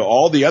compared to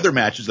all the other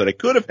matches that I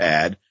could have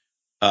had,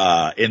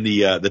 in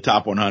the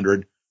top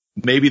 100,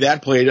 maybe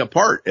that played a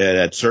part.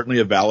 That's certainly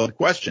a valid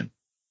question.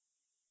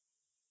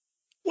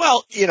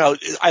 Well,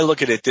 I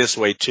look at it this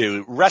way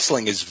too.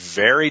 Wrestling is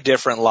very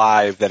different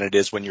live than it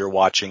is when you're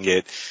watching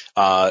it,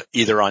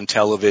 either on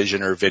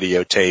television or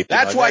videotape.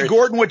 That's why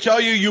Gordon would tell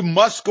you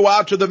must go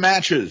out to the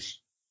matches.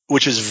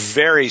 Which is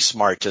very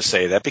smart to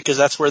say that, because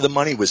that's where the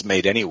money was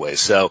made anyway.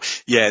 So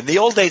yeah, in the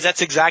old days,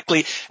 that's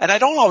exactly, and I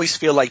don't always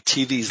feel like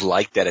TV's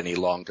like that any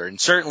longer. And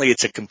certainly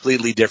it's a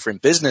completely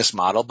different business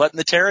model, but in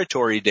the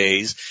territory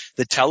days,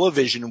 the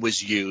television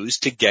was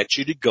used to get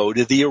you to go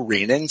to the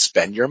arena and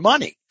spend your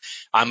money.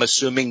 I'm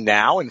assuming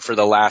now, and for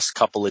the last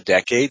couple of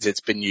decades, it's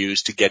been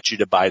used to get you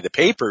to buy the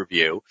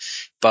pay-per-view.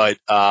 But,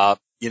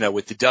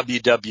 with the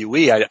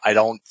WWE, I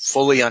don't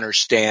fully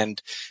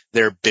understand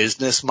their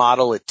business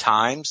model at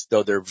times,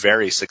 though they're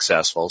very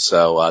successful.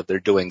 So, they're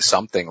doing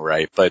something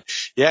right. But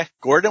yeah,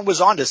 Gordon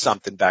was onto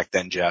something back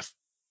then, Jeff.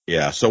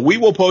 Yeah. So we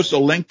will post a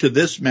link to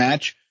this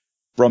match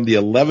from the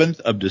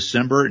 11th of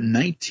December,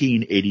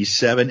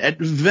 1987 at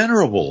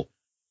venerable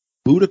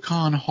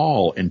Budokan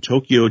Hall in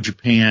Tokyo,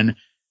 Japan,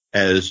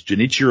 as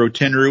Genichiro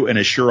Tenryu and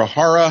Ashura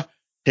Hara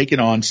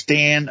taking on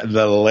Stan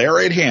the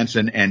Lariat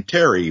Hansen and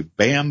Terry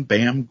Bam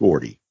Bam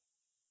Gordy.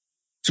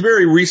 So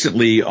very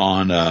recently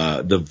on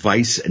the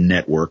Vice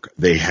Network,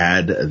 they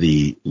had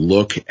the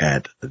look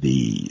at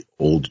the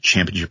old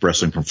Championship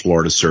Wrestling from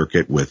Florida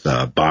circuit with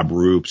Bob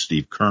Roop,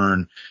 Steve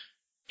Kern,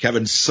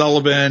 Kevin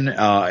Sullivan,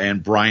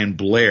 and Brian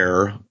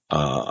Blair,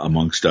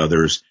 amongst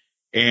others.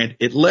 And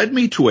it led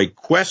me to a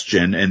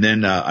question, and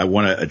then I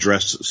want to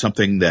address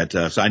something that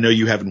so I know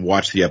you haven't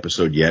watched the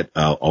episode yet,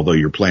 although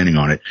you're planning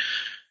on it.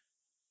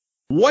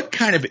 What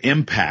kind of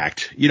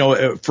impact,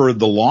 for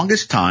the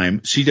longest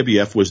time,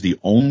 CWF was the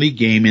only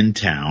game in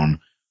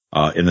town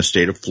in the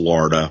state of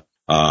Florida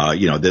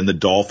Then the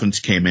Dolphins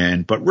came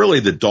in, but really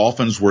the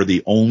Dolphins were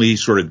the only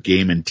sort of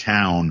game in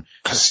town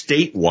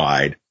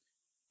statewide.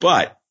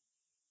 But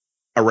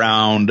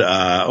around,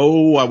 I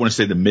want to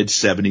say the mid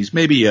 70s,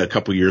 maybe a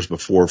couple years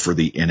before for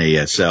the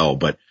NASL.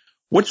 But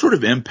what sort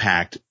of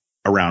impact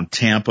around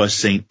Tampa,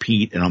 St.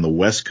 Pete, and on the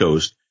West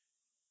Coast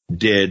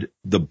did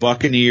the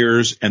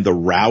Buccaneers and the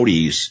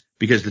Rowdies,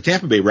 because the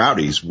Tampa Bay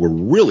Rowdies were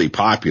really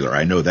popular.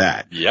 I know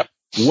that. Yep.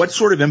 What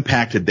sort of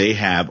impact did they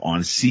have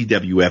on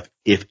CWF,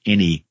 if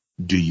any,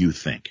 do you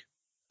think?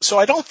 So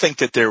I don't think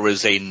that there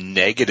was a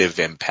negative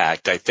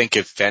impact. I think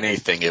if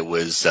anything, it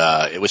was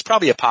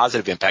probably a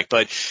positive impact.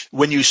 But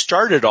when you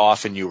started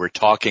off and you were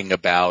talking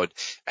about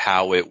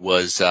how it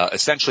was,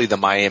 essentially the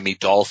Miami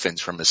Dolphins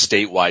from a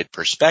statewide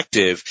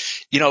perspective,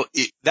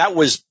 that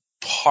was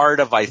part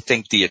of, I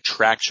think, the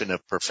attraction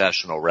of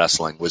professional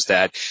wrestling was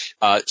that,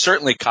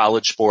 certainly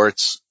college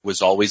sports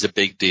was always a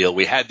big deal.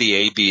 We had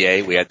the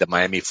ABA, we had the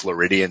Miami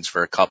Floridians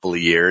for a couple of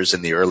years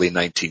in the early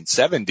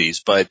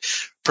 1970s, but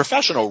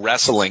professional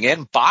wrestling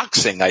and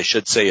boxing, I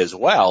should say as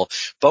well,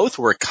 both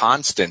were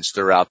constants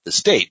throughout the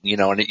state,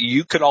 and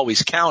you could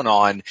always count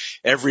on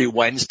every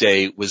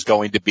Wednesday was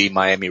going to be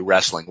Miami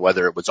wrestling,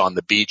 whether it was on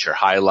the beach or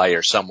Highlight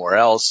or somewhere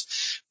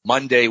else.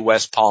 Monday,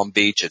 West Palm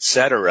Beach,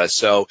 etc.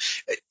 So,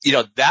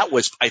 that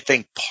was, I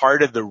think,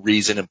 part of the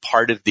reason and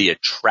part of the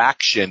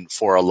attraction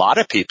for a lot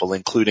of people,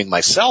 including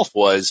myself,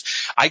 was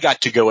I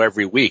got to go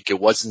every week. It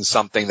wasn't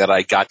something that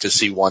I got to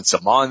see once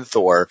a month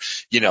or,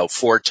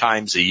 4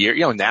 times a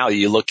year. Now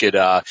you look at,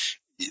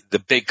 the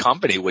big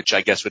company, which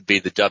I guess would be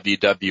the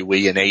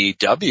WWE and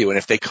AEW. And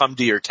if they come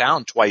to your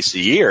town twice a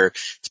year,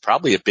 it's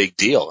probably a big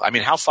deal. I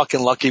mean, how fucking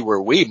lucky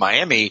were we?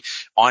 Miami,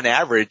 on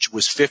average,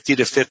 was 50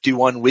 to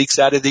 51 weeks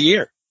out of the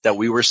year that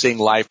we were seeing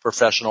live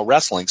professional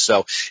wrestling.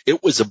 So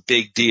it was a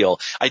big deal.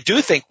 I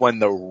do think when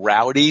the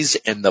Rowdies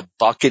and the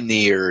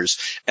Buccaneers,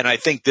 and I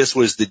think this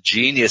was the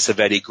genius of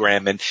Eddie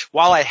Graham, and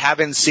while I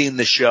haven't seen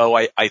the show,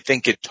 I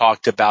think it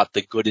talked about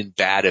the good and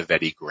bad of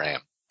Eddie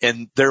Graham.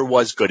 And there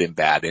was good and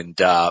bad. And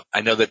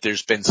I know that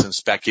there's been some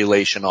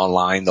speculation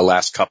online the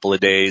last couple of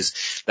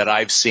days that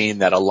I've seen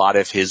that a lot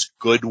of his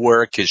good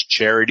work, his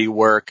charity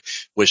work,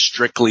 was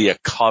strictly a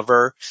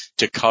cover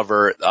to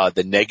cover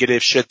the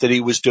negative shit that he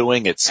was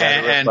doing, et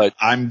cetera. And but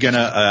I'm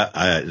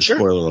gonna sure.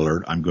 Spoiler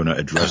alert, I'm gonna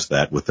address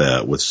that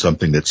with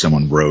something that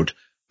someone wrote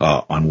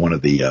on one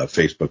of the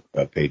Facebook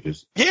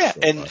pages. Yeah,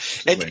 and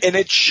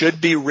it should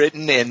be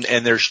written,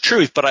 and there's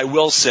truth. But I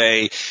will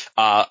say,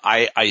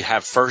 I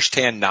have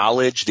firsthand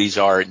knowledge. These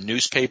are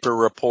newspaper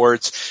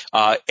reports.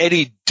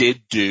 Eddie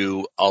did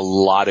do a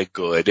lot of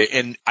good,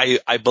 and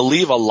I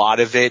believe a lot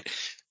of it,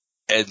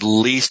 at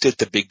least at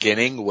the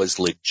beginning, was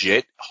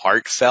legit,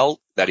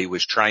 heartfelt, that he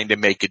was trying to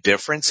make a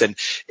difference. And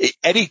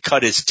Eddie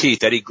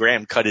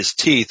Graham cut his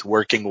teeth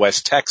working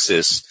West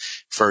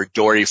Texas for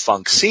Dory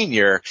Funk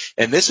Sr.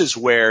 And this is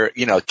where,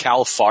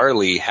 Cal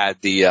Farley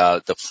had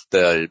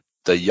the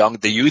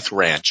youth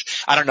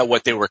ranch. I don't know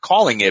what they were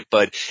calling it,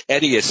 but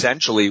Eddie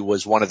essentially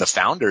was one of the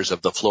founders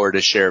of the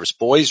Florida Sheriff's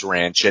Boys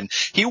Ranch. And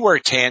he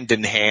worked hand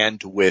in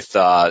hand with,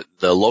 the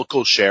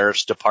local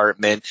sheriff's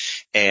department.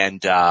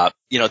 And,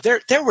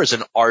 there was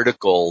an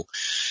article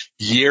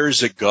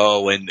years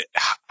ago, and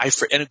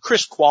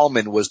Chris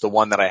Qualman was the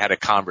one that I had a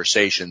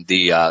conversation,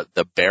 the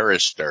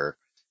barrister,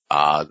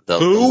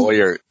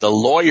 the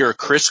lawyer,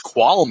 Chris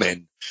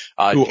Qualman,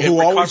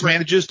 who always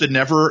manages to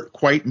never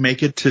quite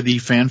make it to the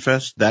Fan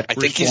Fest. I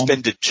think he's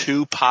been to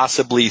 2,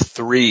 possibly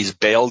 3. He's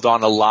bailed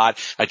on a lot.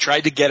 I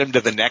tried to get him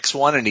to the next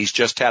one, and he's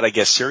just had, I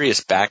guess,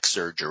 serious back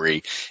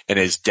surgery and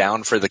is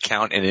down for the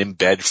count and in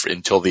bed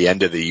until the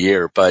end of the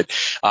year. But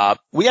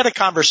we had a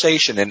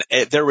conversation, and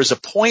there was a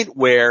point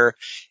where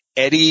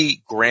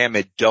Eddie Graham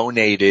had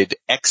donated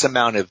X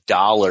amount of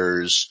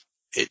dollars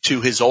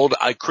to his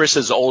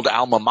Chris's old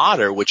alma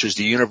mater, which is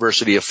the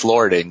University of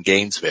Florida in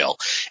Gainesville.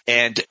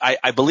 And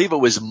I believe it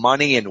was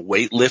money and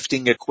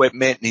weightlifting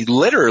equipment. And he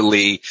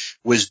literally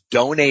was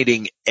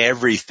donating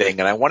everything.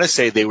 And I want to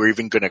say they were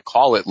even going to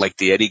call it like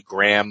the Eddie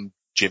Graham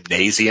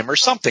Gymnasium or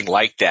something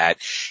like that.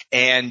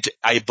 And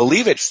I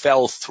believe it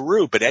fell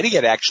through, but Eddie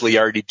had actually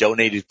already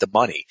donated the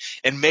money.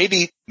 And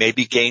maybe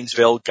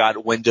Gainesville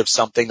got wind of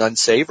something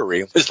unsavory.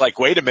 It was like,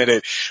 wait a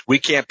minute, we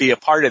can't be a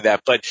part of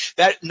that. But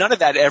none of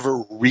that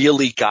ever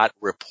really got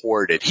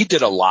reported. He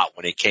did a lot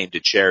when it came to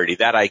charity.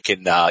 That I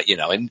can,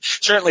 and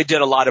certainly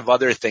did a lot of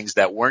other things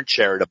that weren't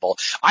charitable.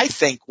 I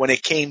think when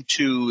it came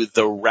to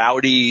the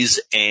Rowdies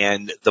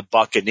and the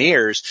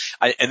Buccaneers,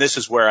 and this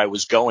is where I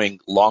was going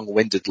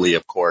long-windedly,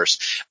 of course,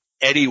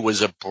 Eddie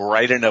was a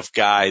bright enough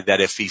guy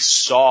that if he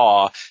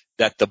saw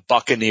that the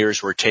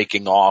Buccaneers were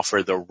taking off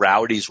or the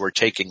Rowdies were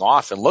taking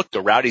off, and look,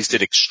 the Rowdies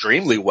did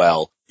extremely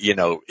well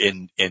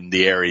in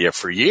the area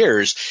for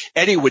years,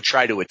 Eddie would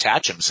try to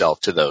attach himself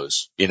to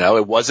those.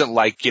 It wasn't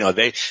like,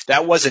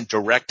 that wasn't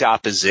direct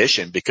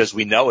opposition, because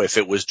we know if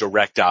it was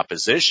direct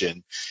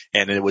opposition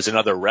and it was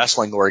another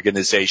wrestling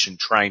organization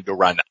trying to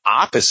run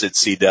opposite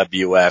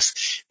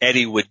CWF,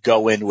 Eddie would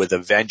go in with a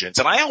vengeance.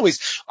 And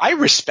I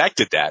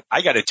respected that.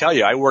 I got to tell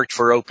you, I worked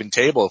for Open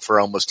Table for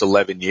almost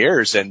 11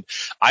 years, and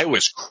I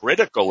was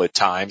critical at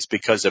times,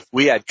 because if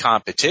we had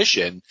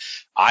competition,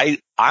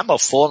 I'm a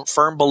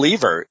firm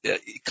believer.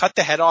 Cut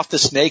the head off the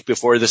snake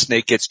before the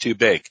snake gets too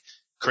big.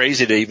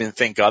 Crazy to even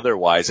think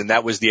otherwise. And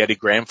that was the Eddie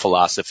Graham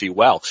philosophy.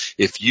 Well,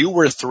 if you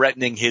were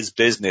threatening his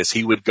business,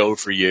 he would go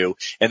for you,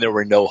 and there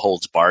were no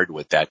holds barred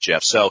with that,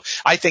 Jeff. So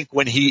I think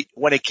when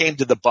it came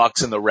to the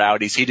Bucks and the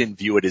Rowdies, he didn't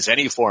view it as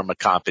any form of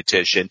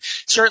competition.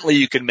 Certainly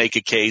you can make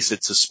a case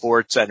it's a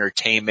sports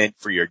entertainment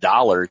for your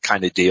dollar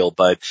kind of deal,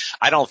 but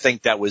I don't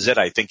think that was it.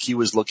 I think he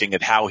was looking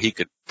at how he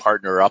could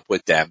partner up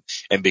with them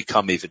and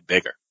become even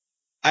bigger.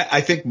 I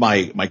think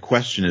my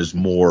question is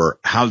more,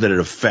 how did it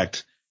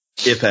affect,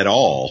 if at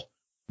all,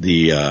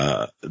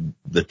 the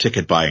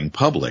ticket buying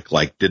public?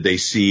 Like, did they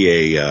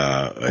see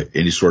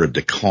any sort of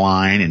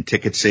decline in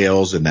ticket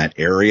sales in that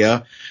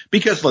area?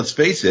 Because let's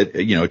face it,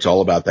 it's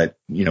all about that,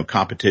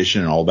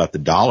 competition and all about the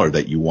dollar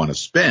that you want to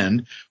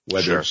spend,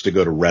 whether Sure. It's to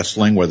go to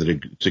wrestling, whether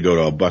to go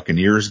to a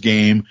Buccaneers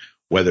game,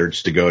 whether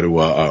it's to go to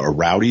a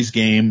Rowdies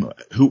game,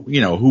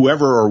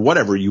 whoever or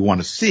whatever you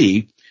want to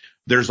see,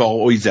 there's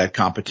always that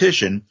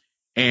competition.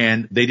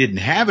 And they didn't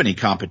have any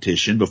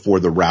competition before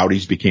the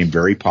Rowdies became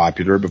very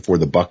popular, before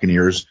the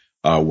Buccaneers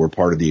were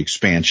part of the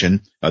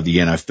expansion of the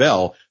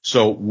NFL.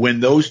 So when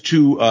those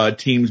two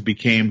teams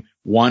became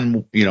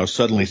one,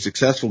 suddenly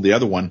successful, the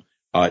other one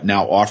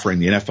now offering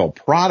the NFL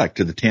product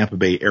to the Tampa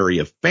Bay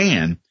area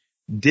fan,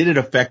 did it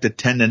affect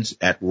attendance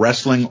at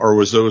wrestling, or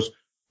was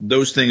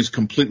those things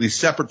completely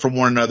separate from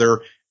one another?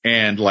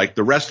 And like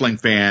the wrestling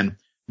fan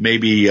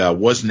maybe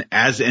wasn't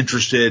as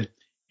interested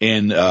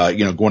in,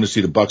 going to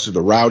see the Bucks or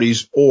the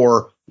Rowdies,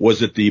 or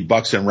was it the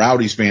Bucks and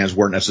Rowdies fans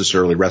weren't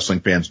necessarily wrestling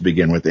fans to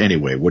begin with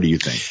anyway? What do you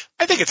think?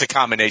 I think it's a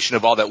combination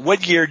of all that.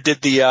 What year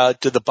did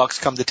the Bucks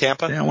come to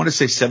Tampa? Yeah, I want to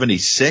say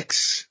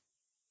 76.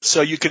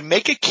 So you can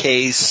make a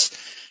case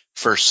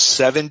for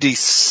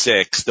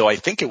 76, though I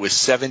think it was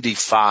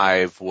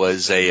 75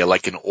 was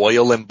like an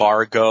oil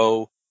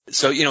embargo.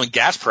 So,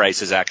 gas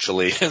prices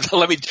actually,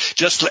 let me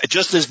just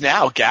as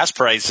now gas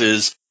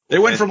prices. They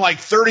went from like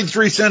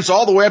 33 cents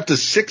all the way up to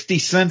 60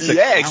 cents.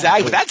 Yeah,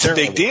 exactly. That's a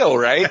big deal,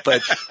 right?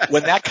 But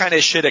when that kind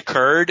of shit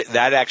occurred,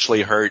 that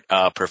actually hurt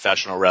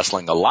professional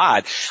wrestling a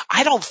lot.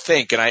 I don't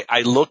think, and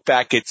I look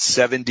back at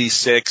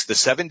 76, the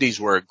 70s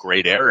were a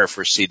great era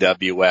for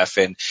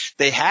CWF, and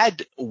they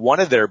had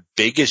one of their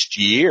biggest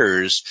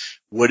years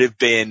would have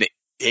been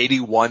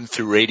 81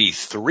 through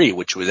 83,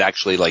 which was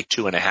actually like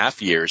 2.5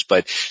 years,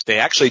 but they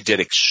actually did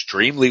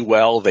extremely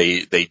well.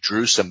 They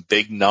drew some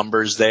big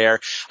numbers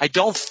there. I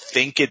don't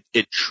think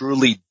it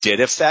truly did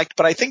affect,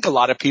 but I think a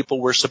lot of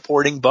people were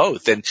supporting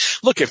both. And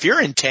look, if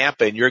you're in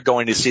Tampa and you're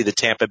going to see the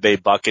Tampa Bay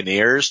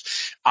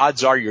Buccaneers,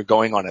 odds are you're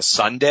going on a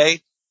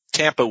Sunday.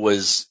 Tampa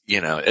was,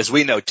 as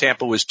we know,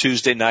 Tampa was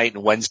Tuesday night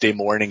and Wednesday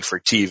morning for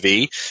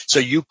TV. So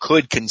you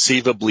could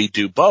conceivably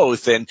do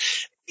both. And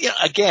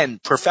again,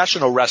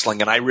 professional wrestling,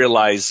 and I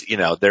realize,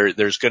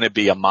 there's going to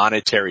be a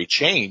monetary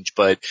change,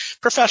 but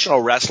professional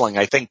wrestling,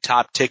 I think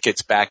top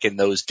tickets back in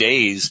those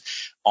days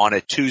on a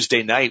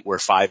Tuesday night were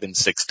 $5 and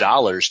 $6.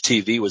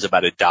 TV was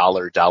about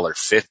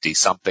 $1.50,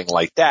 something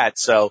like that.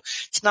 So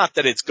it's not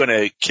that it's going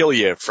to kill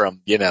you from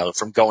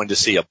going to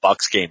see a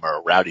Bucks game or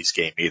a Rowdies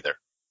game either.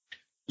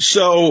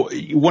 So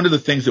one of the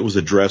things that was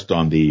addressed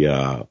on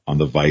the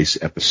Vice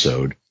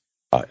episode,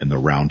 in the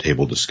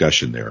roundtable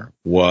discussion there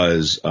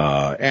was,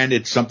 and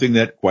it's something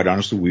that quite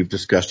honestly we've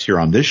discussed here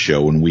on this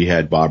show when we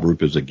had Bob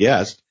Roop as a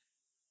guest,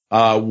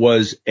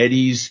 was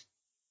Eddie's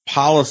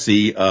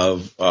policy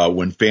of,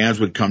 when fans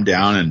would come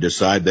down and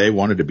decide they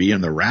wanted to be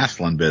in the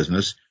wrestling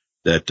business,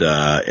 that,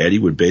 Eddie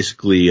would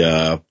basically,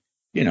 kind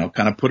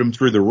of put him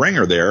through the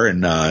ringer there.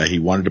 And, he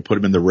wanted to put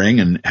him in the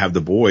ring and have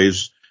the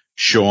boys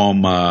show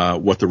him,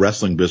 what the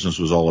wrestling business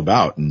was all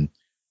about. And,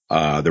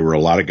 there were a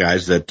lot of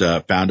guys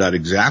that found out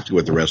exactly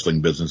what the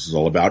wrestling business is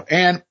all about.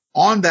 And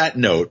on that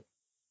note,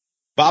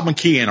 Bob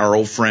McKeon, our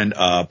old friend,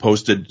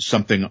 posted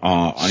something in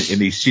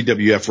the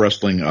CWF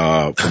Wrestling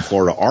from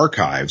Florida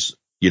archives,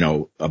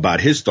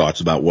 about his thoughts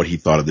about what he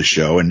thought of the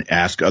show, and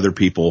asked other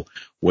people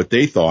what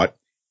they thought.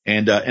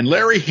 And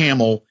Larry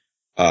Hamill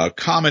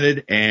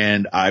commented,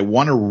 and I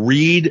want to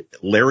read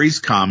Larry's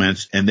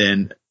comments, and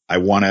then I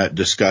want to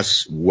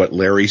discuss what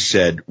Larry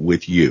said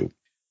with you.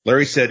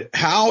 Larry said,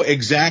 how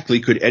exactly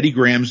could Eddie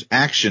Graham's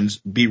actions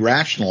be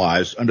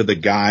rationalized under the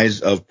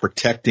guise of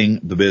protecting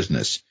the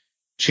business?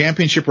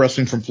 Championship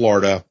Wrestling from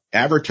Florida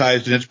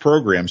advertised in its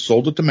program,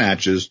 sold at the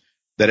matches,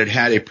 that it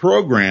had a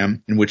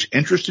program in which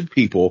interested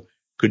people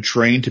could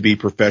train to be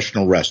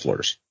professional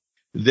wrestlers.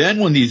 Then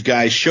when these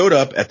guys showed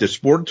up at the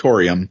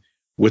Sportatorium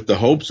with the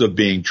hopes of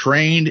being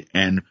trained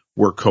and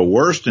were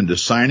coerced into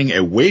signing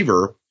a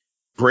waiver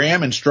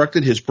Graham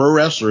instructed his pro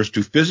wrestlers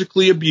to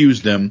physically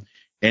abuse them,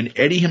 and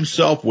Eddie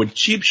himself would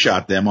cheap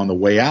shot them on the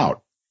way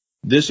out.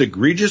 This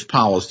egregious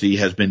policy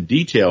has been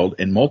detailed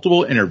in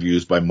multiple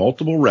interviews by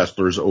multiple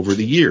wrestlers over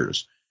the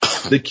years.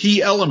 The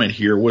key element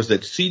here was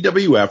that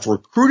CWF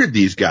recruited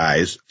these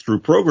guys through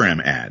program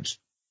ads.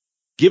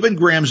 Given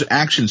Graham's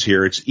actions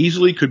here, it's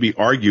easily could be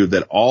argued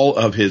that all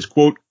of his,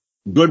 quote,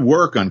 good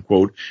work,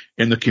 unquote,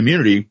 in the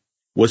community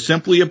was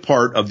simply a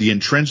part of the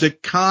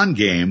intrinsic con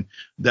game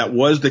that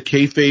was the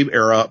kayfabe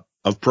era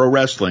of pro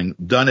wrestling,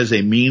 done as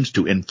a means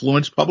to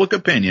influence public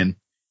opinion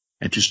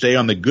and to stay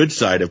on the good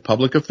side of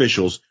public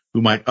officials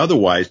who might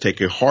otherwise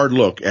take a hard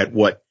look at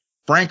what,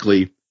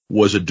 frankly,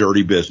 was a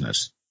dirty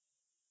business.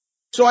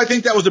 So I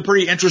think that was a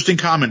pretty interesting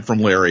comment from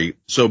Larry.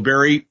 So,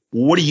 Barry,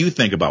 what do you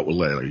think about what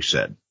Larry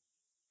said?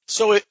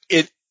 So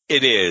it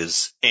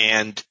is,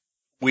 and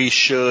we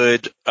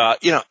should,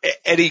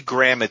 Eddie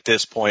Graham at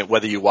this point,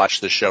 whether you watch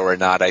the show or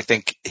not, I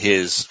think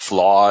his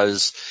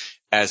flaws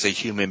as a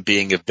human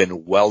being have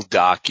been well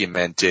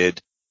documented.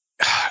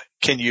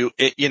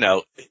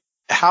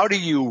 How do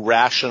you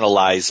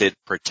rationalize it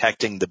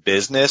protecting the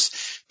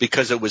business?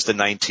 Because it was the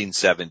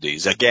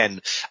 1970s.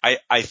 Again,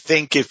 I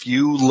think if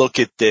you look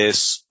at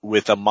this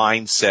with a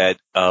mindset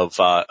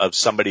of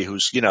somebody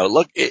who's,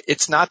 look,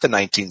 it's not the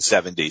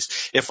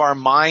 1970s. If our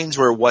minds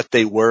were what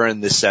they were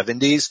in the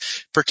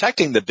 70s,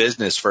 protecting the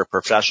business for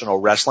professional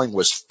wrestling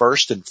was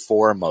first and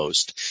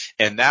foremost.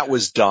 And that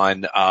was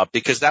done,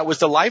 because that was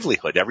the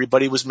livelihood.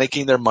 Everybody was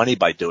making their money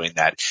by doing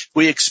that. If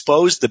we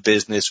exposed the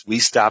business, we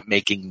stopped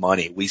making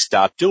money. We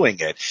stopped doing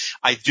it.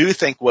 I do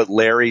think what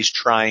Larry's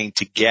trying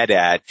to get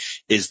at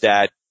is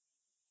that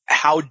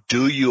how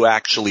do you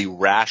actually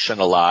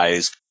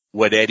rationalize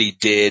what Eddie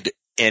did,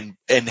 and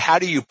how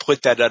do you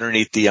put that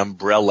underneath the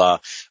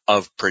umbrella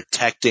of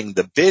protecting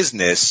the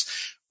business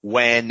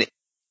when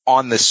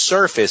on the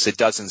surface it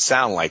doesn't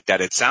sound like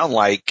that. It sounded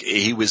like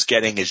he was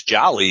getting his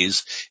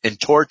jollies and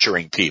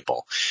torturing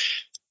people.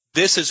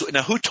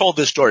 Now who told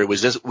this story?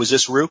 Was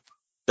this Roop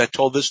that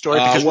told this story?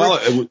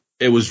 Because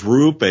it was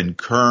Roop and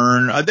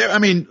Kern.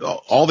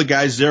 All the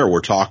guys there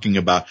were talking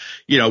about,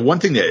 one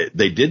thing that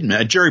they didn't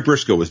mention, Jerry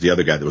Briscoe was the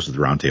other guy that was at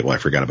the round table. I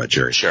forgot about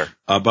Jerry. Sure.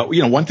 But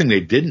one thing they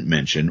didn't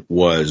mention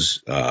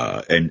was,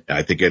 and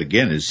I think it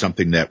again is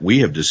something that we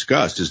have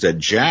discussed, is that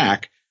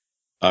Jack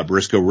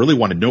Briscoe really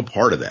wanted no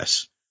part of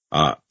this.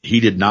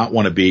 He did not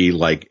want to be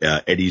like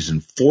Eddie's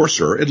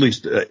enforcer. At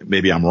least,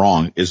 maybe I'm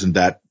wrong. Isn't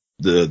that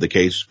the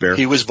case, Bear?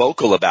 He was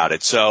vocal about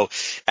it. So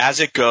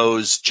as it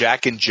goes,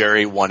 Jack and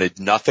Jerry wanted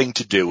nothing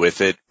to do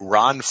with it.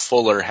 Ron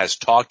Fuller has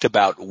talked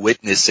about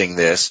witnessing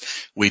this.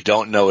 We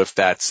don't know if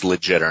that's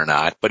legit or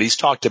not, but he's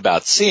talked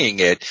about seeing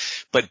it.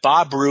 But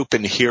Bob Roop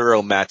and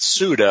Hiro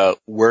Matsuda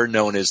were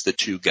known as the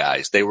two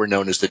guys. They were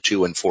known as the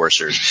two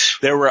enforcers.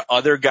 There were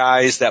other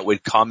guys that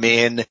would come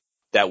in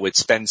that would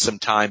spend some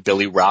time.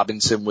 Billy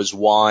Robinson was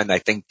one. I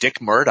think Dick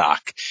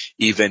Murdoch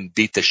even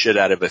beat the shit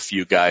out of a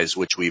few guys,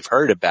 which we've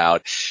heard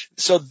about.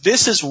 So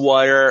this is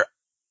where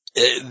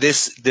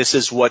this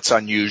is what's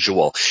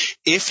unusual.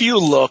 If you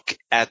look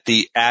at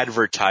the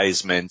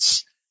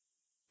advertisements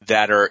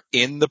that are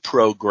in the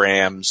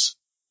programs,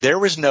 there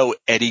was no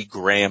Eddie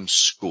Graham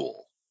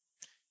school.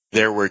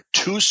 There were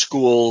two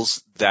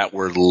schools that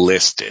were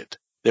listed.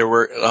 There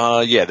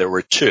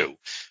were two.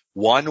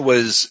 One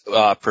was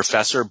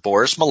Professor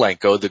Boris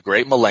Malenko, the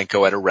great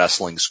Malenko at a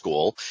wrestling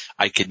school.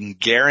 I can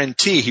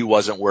guarantee he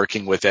wasn't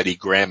working with Eddie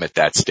Graham at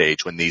that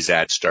stage when these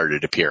ads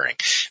started appearing.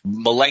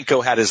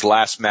 Malenko had his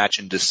last match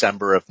in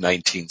December of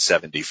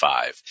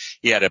 1975.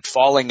 He had a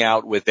falling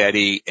out with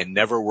Eddie and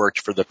never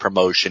worked for the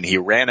promotion. He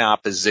ran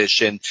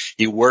opposition.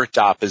 He worked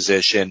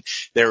opposition.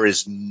 There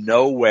is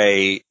no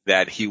way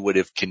that he would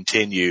have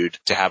continued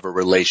to have a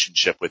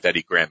relationship with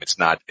Eddie Graham.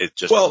 Let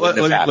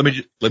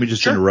me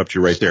just interrupt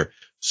you right there.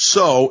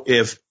 So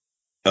if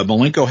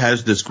Malenko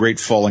has this great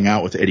falling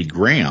out with Eddie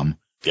Graham,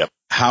 yep,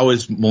 how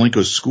is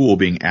Malenko's school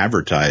being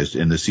advertised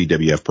in the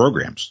CWF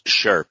programs?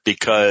 Sure,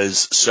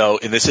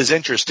 and this is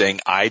interesting.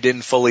 I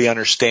didn't fully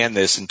understand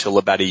this until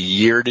about a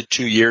year to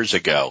 2 years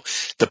ago.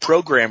 The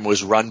program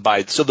was run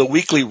so the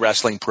weekly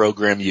wrestling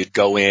program, you'd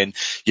go in,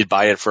 you'd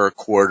buy it for a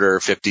quarter,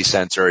 50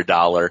 cents or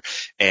 $1.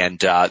 And,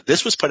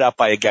 this was put out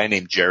by a guy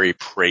named Jerry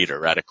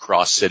Prater out of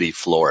Cross City,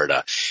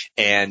 Florida.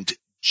 And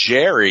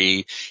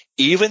Jerry,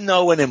 even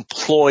though an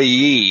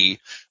employee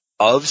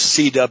of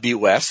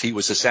CWF, he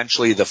was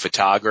essentially the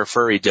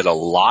photographer. He did a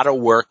lot of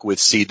work with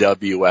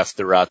CWF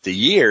throughout the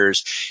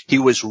years. He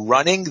was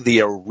running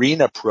the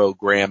arena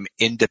program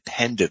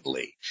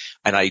independently.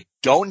 And I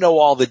don't know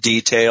all the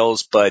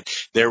details, but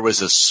there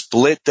was a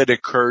split that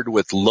occurred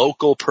with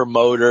local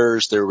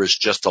promoters. There was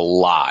just a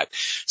lot.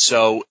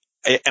 So,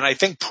 and I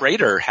think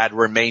Prater had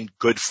remained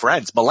good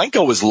friends.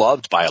 Malenko was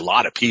loved by a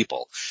lot of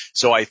people.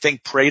 So I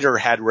think Prater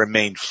had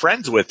remained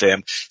friends with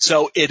him.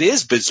 So it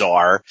is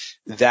bizarre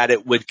that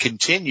it would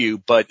continue,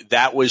 but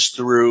that was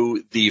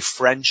through the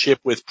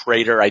friendship with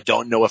Prater. I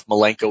don't know if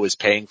Malenko was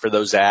paying for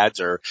those ads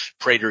or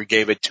Prater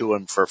gave it to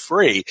him for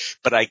free,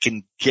 but I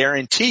can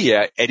guarantee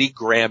you Eddie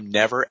Graham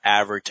never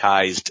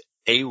advertised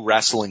a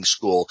wrestling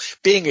school,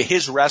 being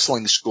his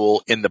wrestling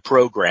school in the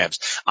programs.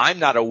 I'm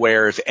not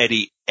aware of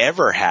Eddie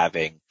ever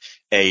having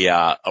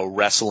a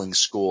wrestling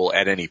school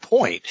at any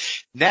point.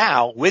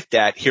 Now, with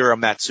that, Hiro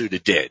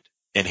Matsuda did.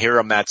 And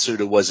Hiro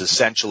Matsuda was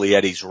essentially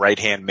Eddie's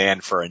right-hand man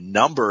for a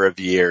number of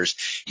years.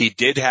 He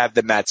did have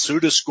the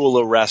Matsuda School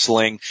of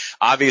Wrestling.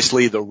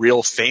 Obviously, the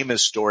real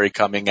famous story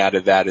coming out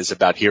of that is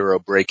about Hiro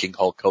breaking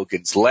Hulk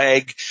Hogan's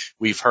leg.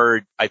 We've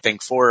heard, I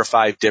think, 4 or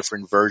 5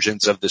 different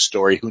versions of the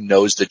story. Who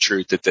knows the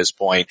truth at this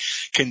point?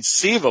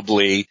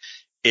 Conceivably,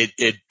 it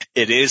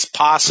is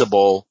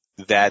possible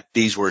that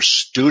these were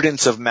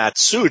students of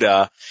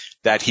Matsuda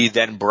that he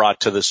then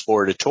brought to the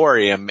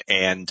Sportatorium,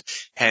 and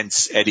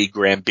hence Eddie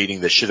Graham beating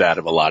the shit out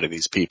of a lot of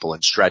these people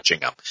and stretching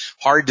them.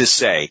 Hard to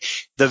say.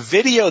 The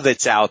video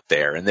that's out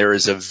there, and there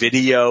is a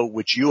video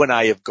which you and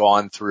I have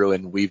gone through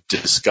and we've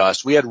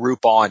discussed. We had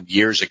Roop on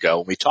years ago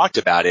and we talked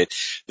about it.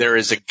 There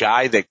is a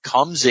guy that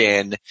comes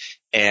in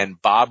and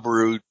Bob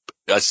Roop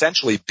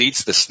essentially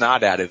beats the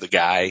snot out of the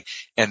guy,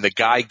 and the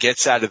guy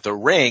gets out of the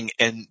ring,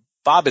 and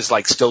Bob is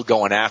like still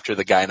going after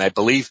the guy. And I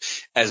believe,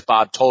 as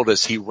Bob told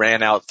us, he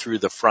ran out through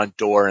the front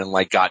door and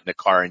like got in the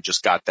car and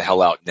just got the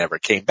hell out and never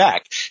came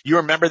back. You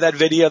remember that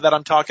video that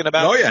I'm talking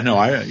about? Oh yeah, no,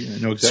 I know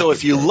exactly. So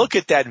if you look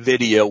at that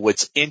video,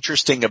 what's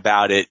interesting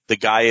about it, the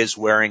guy is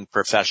wearing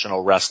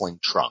professional wrestling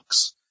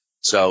trunks.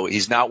 So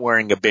he's not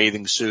wearing a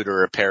bathing suit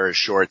or a pair of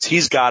shorts.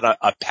 He's got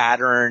a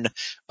pattern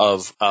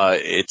of,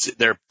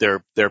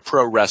 they're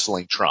pro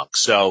wrestling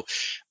trunks. So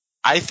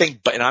I think,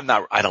 and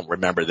I don't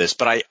remember this,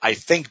 but I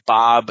think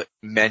Bob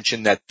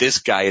mentioned that this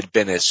guy had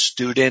been a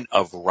student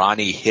of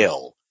Ronnie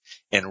Hill.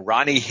 And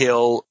Ronnie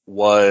Hill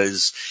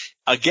was,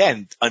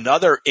 again,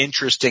 another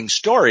interesting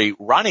story.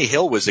 Ronnie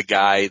Hill was a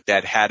guy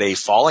that had a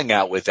falling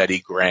out with Eddie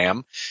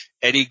Graham.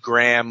 Eddie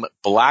Graham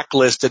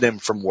blacklisted him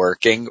from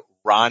working.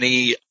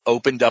 Ronnie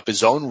opened up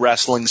his own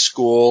wrestling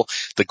school.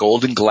 The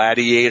Golden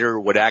Gladiator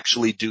would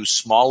actually do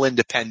small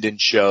independent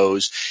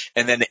shows.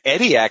 And then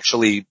Eddie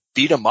actually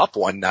beat him up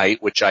one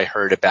night, which I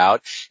heard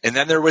about. And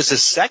then there was a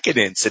second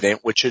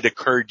incident, which had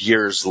occurred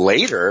years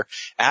later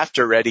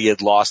after Eddie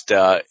had lost,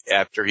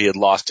 after he had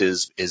lost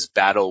his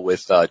battle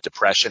with,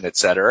 depression, et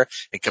cetera,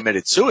 and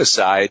committed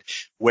suicide,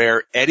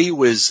 where Ronnie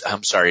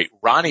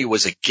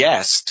was a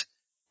guest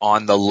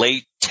on the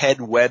late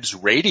Ted Webb's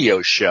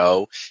radio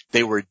show.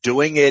 They were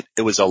doing it.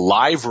 It was a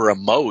live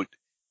remote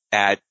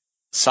at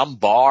some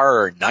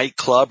bar or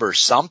nightclub or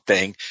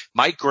something.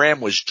 Mike Graham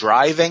was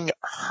driving,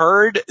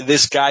 heard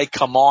this guy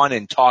come on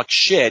and talk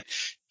shit,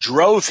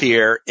 drove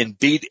here and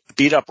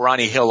beat up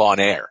Ronnie Hill on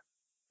air.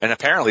 And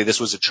apparently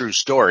this was a true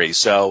story.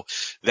 So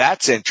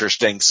that's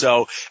interesting.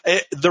 So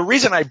the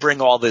reason I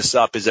bring all this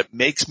up is it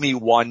makes me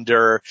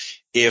wonder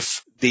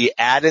if the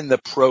ad in the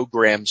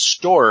program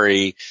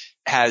story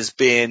has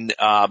been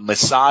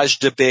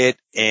massaged a bit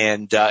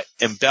and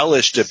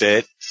embellished a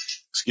bit.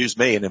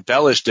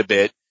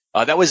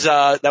 That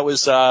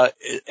was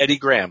Eddie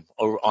Graham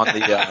on the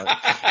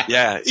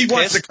yeah. He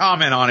wants to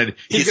comment on it.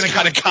 He's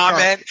going to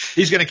comment.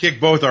 He's going to kick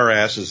both our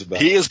asses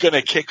about He is going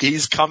to kick.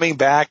 He's coming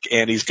back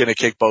and he's going to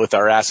kick both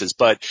our asses.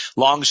 But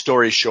long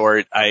story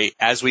short,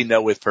 as we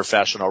know with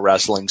professional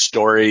wrestling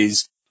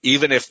stories,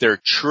 even if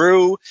they're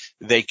true,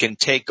 they can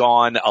take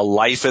on a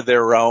life of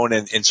their own,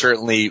 and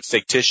certainly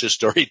fictitious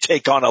story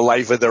take on a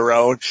life of their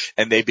own,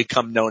 and they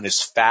become known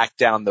as fact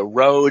down the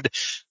road.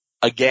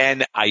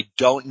 Again, I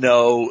don't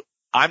know.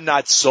 I'm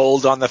not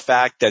sold on the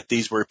fact that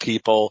these were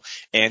people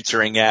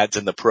answering ads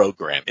in the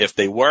program. If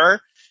they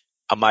were,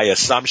 my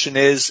assumption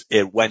is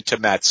it went to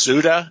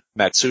Matsuda.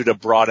 Matsuda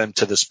brought him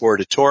to the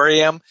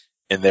Sportatorium,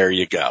 and there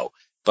you go.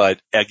 But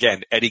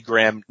again, Eddie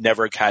Graham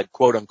never had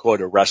quote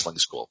unquote a wrestling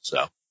school,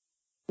 so.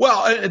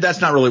 Well,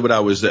 that's not really what I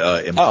was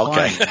implying. Oh,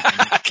 okay.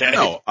 Okay.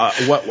 No,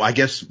 what I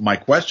guess my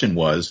question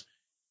was,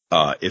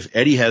 if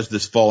Eddie has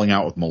this falling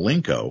out with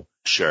Malenko,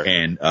 sure,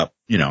 and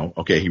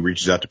okay, he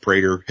reaches out to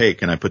Prater, hey,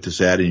 can I put this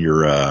ad in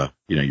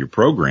your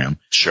program?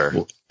 Sure.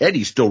 Well,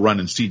 Eddie's still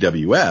running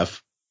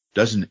CWF.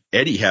 Doesn't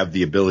Eddie have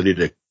the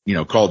ability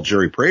to call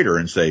Jerry Prater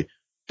and say, what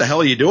the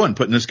hell are you doing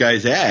putting this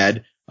guy's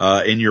ad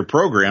in your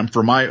program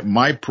for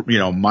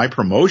my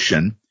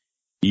promotion?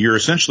 You're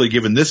essentially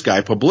giving this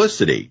guy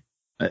publicity.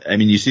 I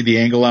mean, you see the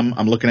angle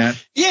I'm looking at?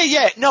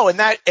 Yeah. No, and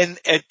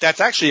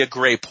that's actually a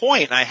great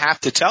point. And I have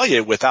to tell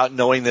you, without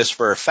knowing this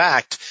for a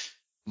fact,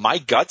 my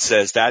gut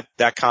says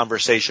that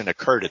conversation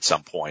occurred at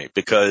some point,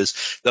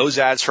 because those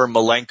ads for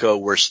Malenko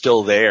were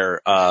still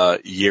there,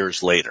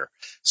 years later.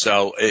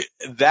 So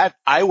that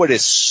I would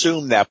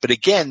assume that. But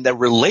again, the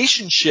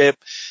relationship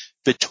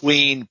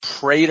between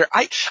Prater,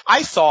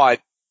 I thought,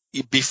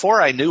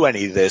 before I knew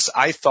any of this,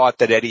 I thought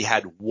that Eddie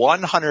had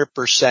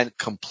 100%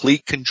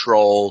 complete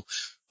control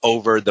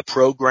over the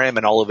program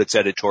and all of its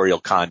editorial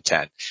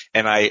content.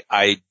 And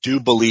I do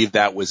believe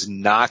that was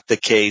not the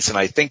case. And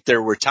I think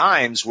there were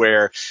times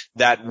where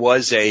that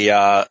was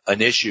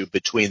an issue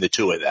between the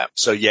two of them.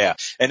 So yeah.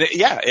 And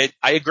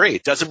I agree.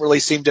 It doesn't really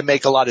seem to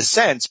make a lot of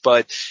sense,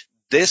 but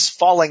this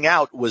falling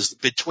out was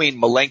between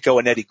Malenko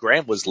and Eddie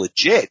Graham was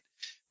legit.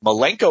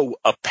 Malenko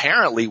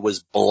apparently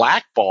was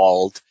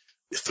blackballed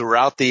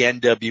throughout the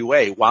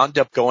NWA, wound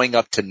up going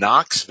up to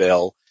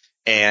Knoxville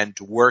and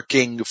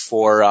working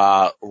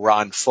for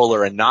Ron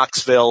Fuller in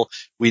Knoxville.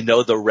 We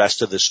know the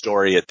rest of the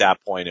story at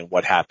that point and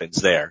what happens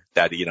there,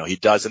 that, he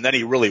does. And then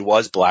he really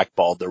was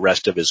blackballed the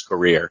rest of his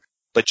career.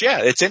 But yeah,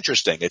 it's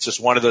interesting. It's just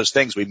one of those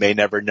things we may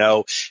never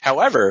know.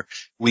 However,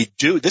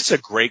 this is a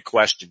great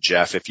question,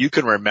 Jeff. If you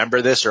can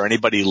remember this, or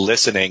anybody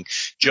listening,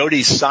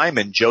 Jody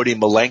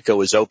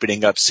Malenko is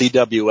opening up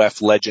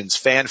CWF Legends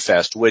Fan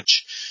Fest,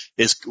 which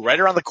is right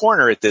around the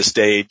corner at this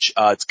stage.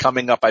 It's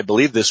coming up, I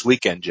believe, this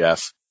weekend,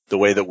 Jeff, the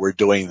way that we're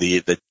doing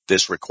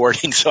this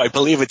recording. So I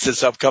believe it's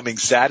this upcoming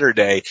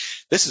Saturday.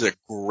 This is a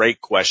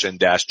great question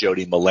to ask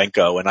Jody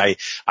Malenko. And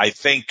I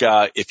think,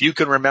 if you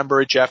can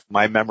remember it, Jeff,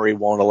 my memory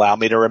won't allow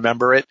me to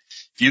remember it.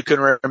 If you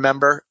can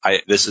remember,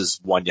 this is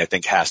one I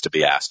think has to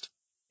be asked.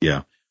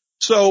 Yeah.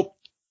 So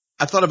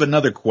I thought of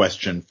another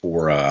question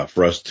for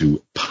us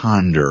to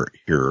ponder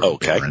here.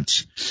 Okay.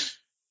 Lawrence.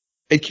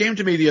 It came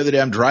to me the other day.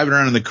 I'm driving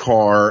around in the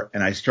car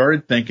and I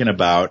started thinking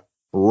about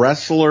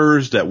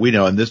wrestlers that we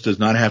know, and this does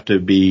not have to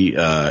be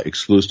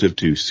exclusive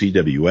to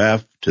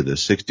CWF, to the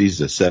 60s,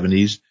 the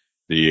 70s,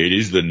 the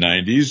 80s, the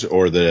 90s,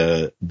 or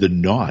the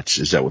noughts.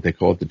 Is that what they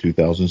call it? The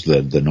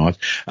 2000s, the noughts.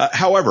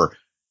 However,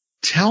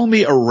 tell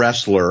me a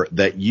wrestler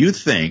that you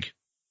think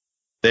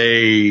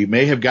they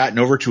may have gotten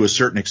over to a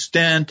certain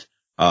extent,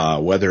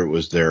 whether it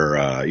was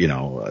their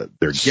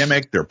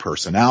gimmick, their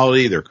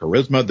personality, their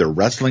charisma, their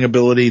wrestling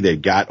ability, they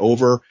got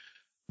over.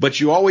 But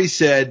you always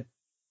said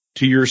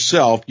to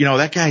yourself,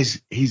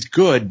 that he's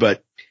good,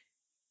 but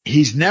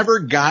he's never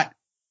got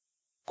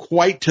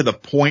quite to the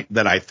point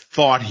that I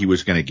thought he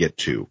was going to get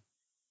to.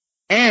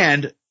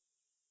 And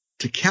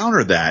to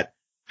counter that,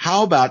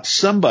 how about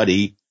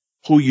somebody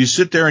who you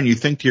sit there and you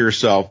think to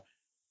yourself,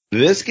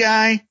 this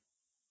guy,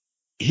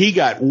 he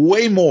got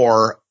way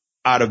more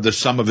out of the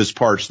sum of his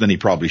parts than he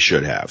probably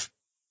should have?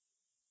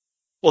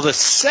 Well, the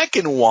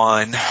second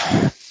one.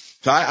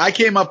 So I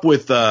came up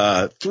with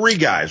 3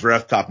 guys right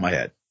off the top of my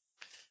head.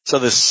 So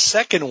the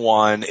second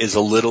one is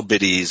a little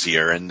bit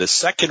easier, and the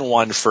second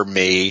one for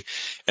me,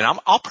 and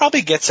I'll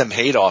probably get some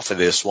hate off of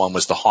this one,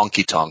 was the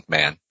Honky Tonk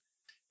Man.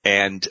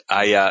 And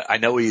I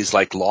know he's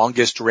like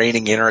longest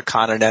reigning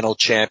Intercontinental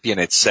Champion,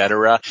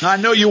 etc. I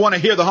know you want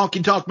to hear the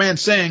Honky Tonk Man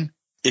sing.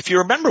 If you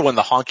remember when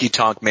the Honky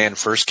Tonk Man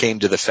first came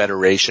to the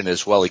Federation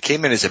as well, he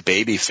came in as a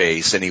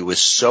babyface and he was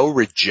so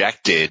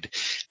rejected,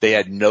 they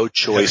had no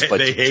choice but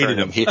to turn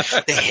him.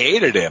 They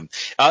hated him.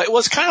 It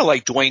was kind of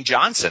like Dwayne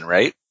Johnson,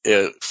 right?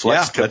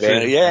 Flex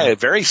Cabana. Yeah,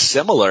 very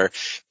similar.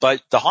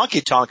 But the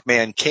Honky Tonk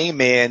Man came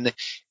in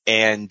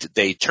and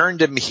they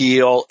turned him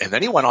heel, and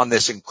then he went on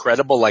this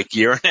incredible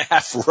year and a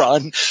half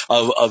run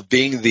of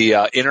being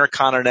the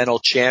Intercontinental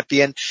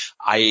Champion.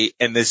 I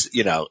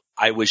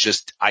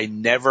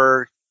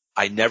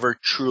never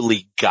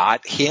truly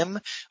got him.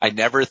 I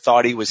never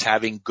thought he was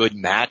having good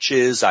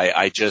matches.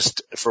 I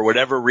just, for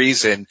whatever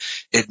reason,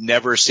 it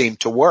never seemed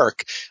to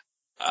work.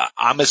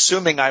 I'm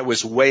assuming I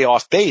was way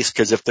off base,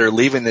 because if they're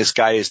leaving this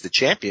guy as the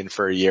champion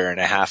for a year and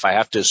a half, I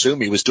have to assume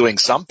he was doing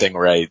something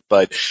right.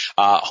 But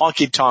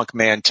Honky Tonk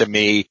Man to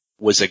me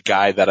was a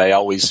guy that I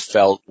always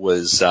felt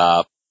was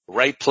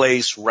right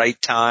place, right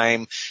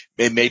time,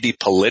 maybe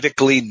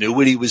politically knew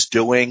what he was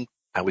doing.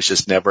 I was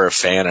just never a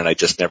fan, and I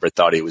just never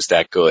thought he was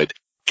that good.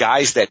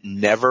 Guys that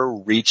never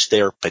reached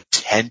their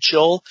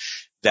potential,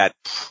 that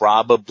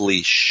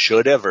probably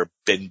should have or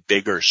been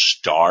bigger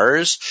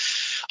stars.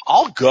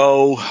 I'll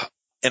go,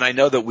 and I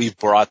know that we've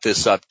brought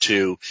this up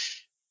too,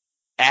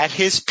 at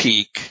his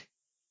peak,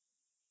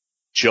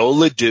 Joe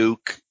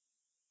LeDuc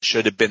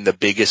should have been the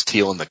biggest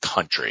heel in the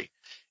country.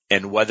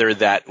 And whether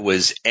that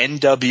was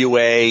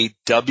NWA,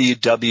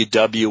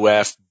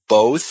 WWF,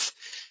 both,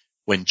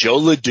 when Joe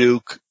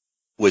LeDuc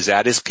was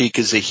at his peak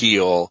as a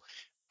heel,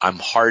 I'm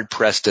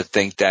hard-pressed to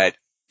think that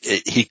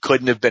he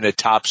couldn't have been a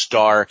top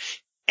star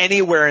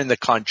anywhere in the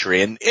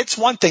country. And it's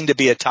one thing to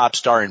be a top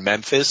star in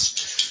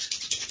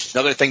Memphis,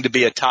 another thing to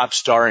be a top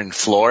star in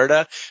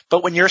Florida.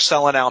 But when you're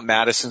selling out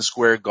Madison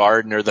Square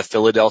Garden or the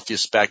Philadelphia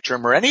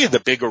Spectrum or any of the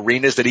big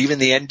arenas that even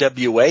the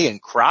NWA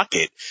and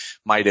Crockett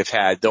might have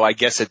had, though I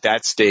guess at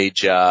that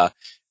stage,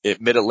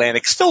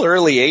 Mid-Atlantic, still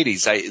early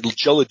 80s.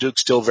 Joe LeDuc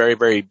still very,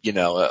 very,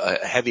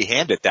 a heavy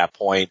hand at that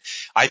point.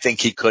 I think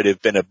he could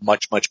have been a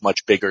much, much,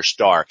 much bigger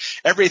star.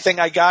 Everything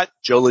I got,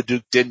 Joe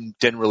LeDuc didn't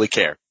really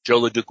care. Joe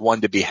LeDuc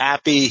wanted to be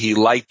happy. He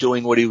liked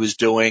doing what he was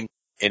doing,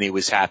 and he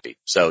was happy.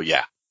 So,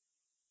 yeah.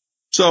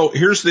 So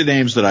here's the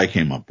names that I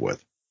came up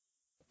with.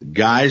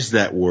 Guys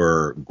that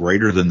were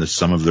greater than the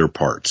sum of their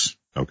parts.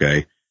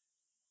 Okay.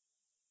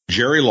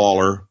 Jerry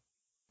Lawler,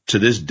 to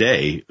this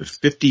day,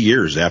 50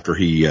 years after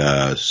he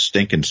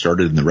stinking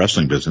started in the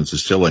wrestling business,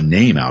 is still a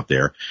name out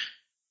there.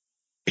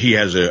 He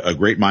has a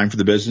great mind for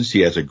the business.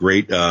 He has a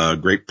great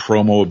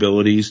promo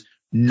abilities.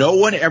 No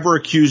one ever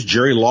accused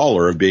Jerry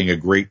Lawler of being a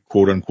great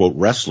quote unquote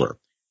wrestler.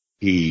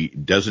 He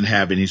doesn't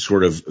have any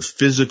sort of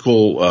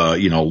physical,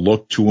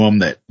 look to him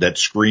that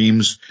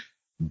screams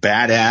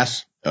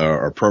badass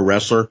or pro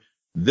wrestler.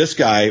 This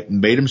guy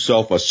made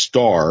himself a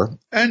star,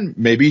 and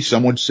maybe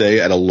some would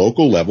say at a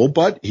local level,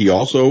 but he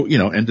also,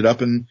 ended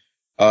up in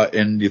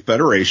the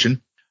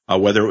Federation,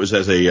 whether it was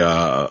as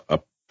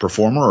a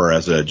performer or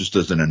just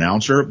as an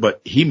announcer, but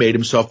he made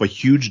himself a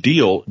huge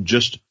deal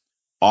just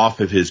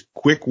off of his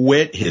quick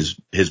wit,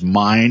 his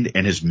mind,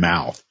 and his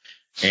mouth.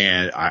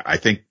 And I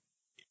think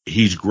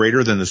he's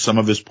greater than the sum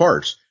of his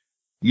parts.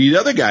 The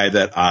other guy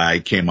that I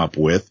came up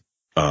with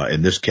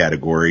in this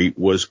category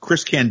was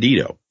Chris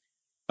Candido.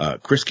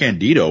 Chris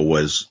Candido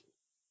was,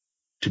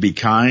 to be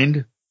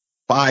kind,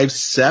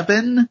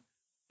 5'7".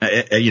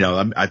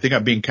 I think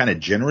I'm being kind of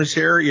generous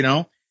here,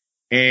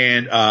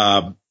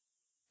 and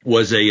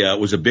was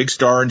a big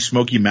star in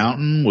Smoky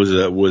Mountain,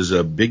 was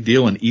a big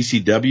deal in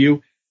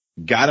ECW,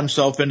 got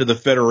himself into the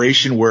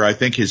Federation where I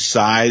think his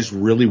size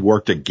really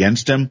worked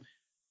against him.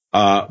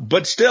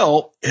 But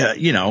still,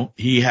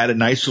 he had a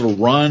nice little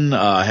run,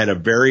 had a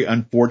very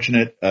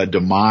unfortunate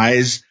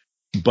demise.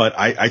 But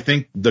I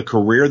think the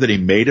career that he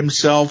made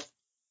himself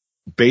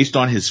based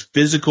on his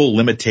physical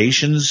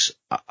limitations,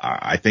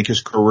 I think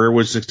his career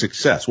was a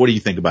success. What do you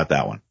think about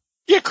that one?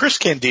 Yeah, Chris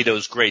Candido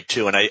is great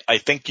too. And I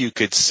think you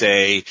could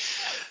say,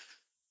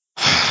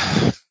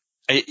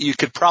 you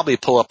could probably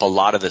pull up a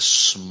lot of the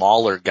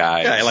smaller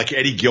guys. Yeah, like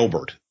Eddie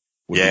Gilbert.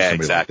 Yeah,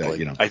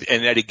 exactly. Like that,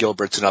 and Eddie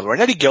Gilbert's another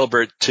one. Eddie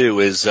Gilbert too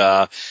is,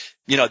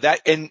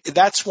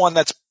 that's one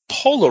that's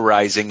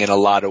polarizing in a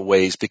lot of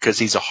ways because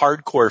he's a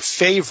hardcore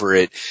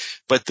favorite.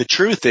 But the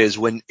truth is,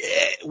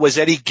 was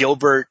Eddie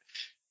Gilbert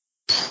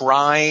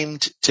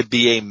primed to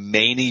be a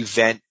main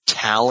event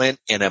talent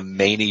in a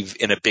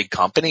big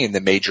company in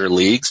the major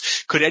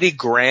leagues? Could Eddie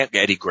Gilbert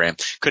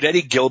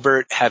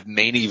have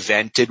main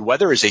evented,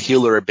 whether as a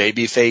heel or a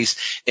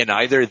babyface, in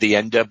either the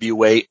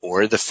NWA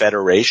or the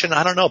Federation?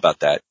 I don't know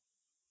about that.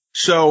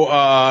 So,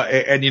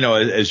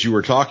 as you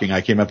were talking,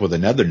 I came up with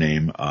another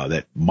name,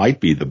 that might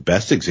be the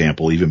best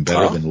example, even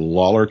better than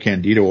Lawler,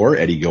 Candido, or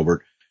Eddie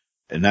Gilbert.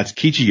 And that's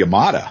Kichi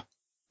Yamada.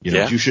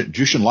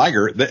 Jushin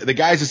Liger. The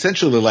guy's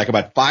essentially like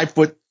about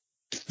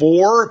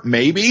 5'4",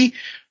 maybe.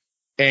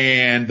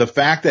 And the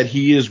fact that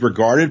he is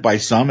regarded by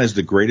some as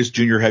the greatest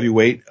junior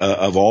heavyweight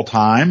of all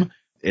time,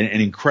 an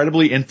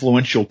incredibly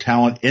influential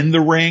talent in the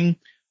ring,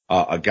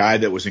 a guy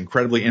that was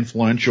incredibly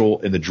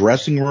influential in the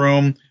dressing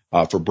room,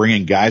 for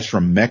bringing guys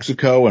from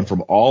Mexico and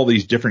from all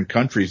these different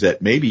countries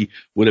that maybe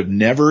would have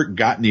never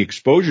gotten the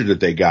exposure that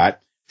they got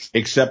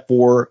except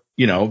for,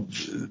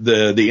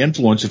 the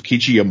influence of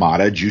Kichi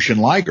Yamada, Jushin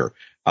Liger.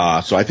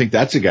 So I think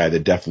that's a guy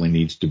that definitely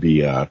needs to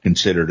be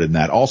considered in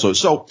that also.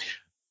 So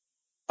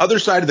other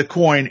side of the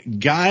coin,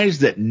 guys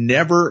that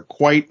never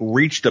quite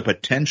reached the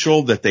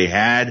potential that they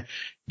had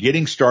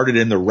getting started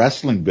in the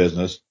wrestling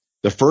business.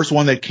 The first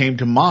one that came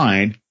to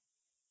mind,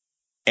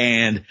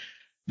 and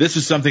this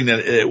is something that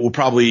it will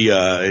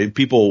probably,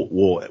 people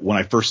will, when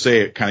I first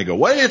say it, kind of go,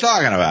 what are you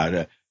talking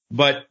about?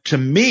 But to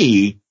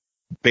me,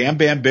 Bam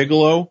Bam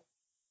Bigelow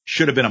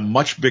should have been a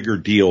much bigger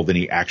deal than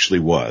he actually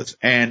was.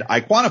 And I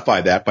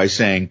quantify that by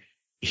saying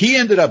he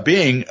ended up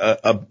being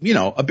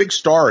a big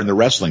star in the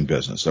wrestling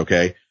business.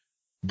 Okay.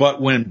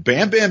 But when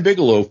Bam Bam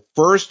Bigelow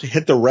first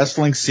hit the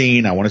wrestling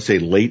scene, I want to say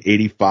late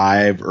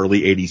 85,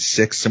 early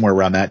 86, somewhere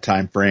around that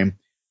time frame,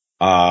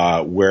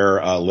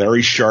 where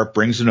Larry Sharp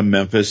brings him to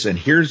Memphis, and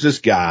here's this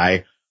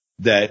guy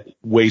that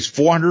weighs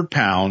 400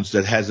 pounds,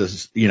 that has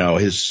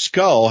his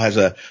skull has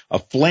a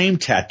flame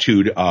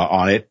tattooed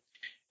on it.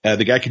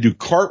 The guy can do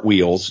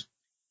cartwheels,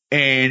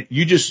 and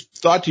you just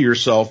thought to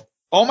yourself,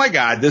 oh my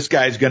God, this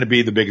guy's going to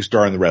be the biggest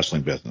star in the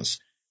wrestling business.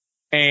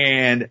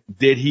 And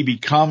did he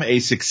become a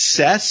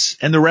success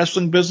in the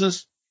wrestling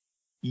business?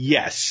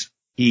 Yes.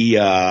 He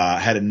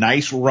had a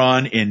nice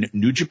run in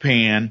New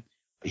Japan.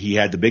 He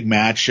had the big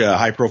match,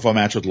 high-profile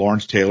match with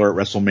Lawrence Taylor at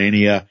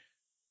WrestleMania.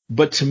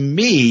 But to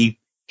me,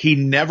 he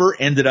never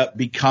ended up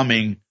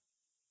becoming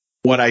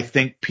what I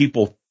think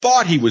people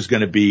thought he was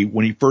going to be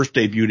when he first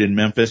debuted in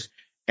Memphis.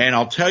 And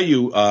I'll tell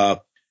you,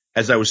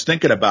 as I was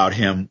thinking about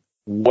him,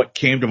 what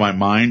came to my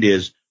mind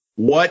is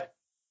what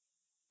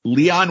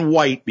Leon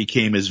White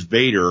became as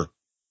Vader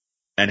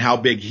and how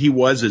big he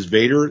was as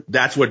Vader.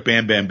 That's what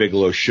Bam Bam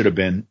Bigelow should have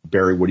been.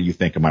 Barry, what do you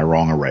think? Am I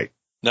wrong or right?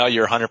 No,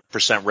 you're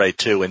 100% right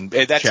too. And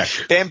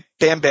that's Bam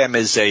Bam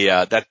is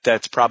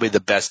that's probably the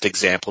best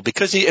example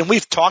because and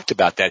we've talked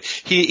about that.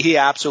 He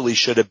absolutely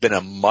should have been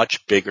a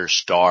much bigger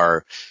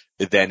star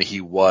than he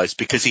was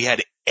because he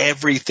had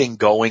everything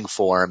going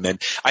for him.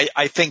 And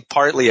I think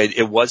partly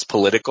it was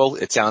political.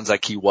 It sounds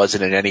like he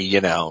wasn't in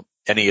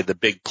any of the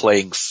big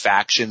playing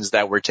factions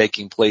that were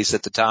taking place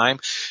at the time.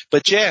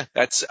 But yeah,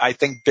 I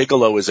think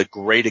Bigelow is a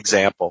great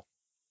example.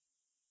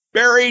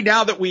 Barry,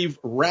 now that we've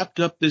wrapped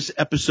up this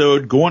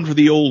episode, going for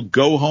the old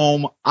go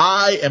home,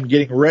 I am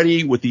getting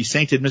ready with the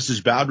St. and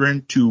Mrs.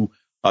 Bowdrin to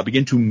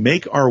begin to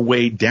make our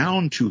way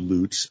down to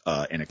Lutz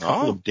in a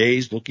couple of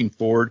days. Looking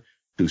forward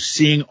to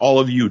seeing all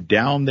of you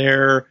down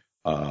there,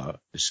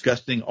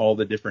 discussing all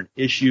the different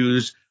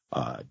issues,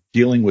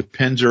 dealing with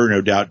Penzer,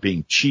 no doubt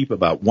being cheap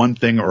about one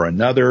thing or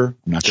another.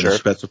 I'm not going to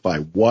specify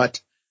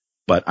what,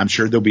 but I'm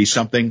sure there'll be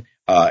something.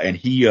 And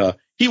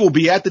he He will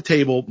be at the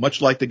table, much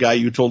like the guy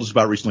you told us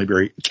about recently,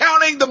 Barry,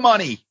 counting the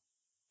money.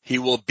 He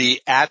will be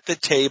at the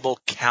table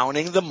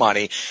counting the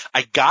money.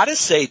 I gotta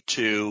say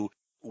too,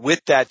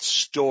 with that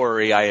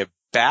story, I have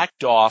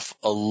backed off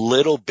a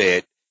little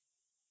bit,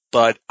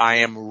 but I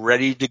am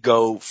ready to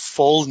go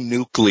full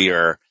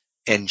nuclear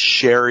and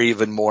share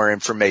even more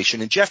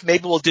information. And Jeff,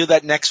 maybe we'll do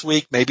that next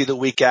week, maybe the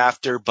week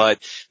after,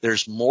 but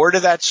there's more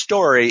to that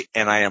story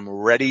and I am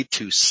ready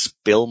to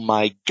spill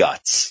my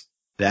guts.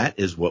 That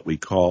is what we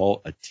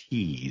call a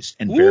tease.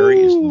 And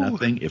Barry is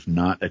nothing if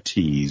not a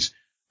tease.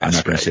 I'm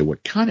not going to say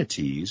what kind of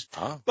tease,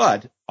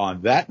 but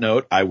on that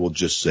note, I will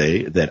just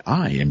say that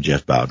I am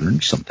Jeff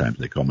Bowden. Sometimes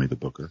they call me the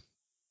Booker.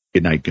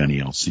 Good night,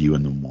 Gunny. I'll see you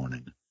in the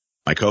morning.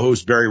 My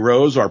co-host, Barry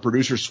Rose, our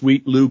producer,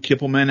 Sweet Lou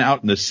Kippelman,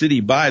 out in the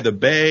city by the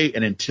bay.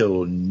 And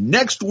until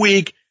next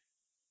week,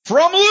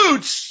 from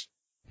Lutz,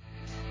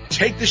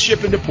 take the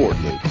ship into port,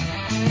 Lou.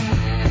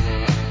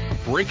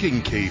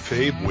 Breaking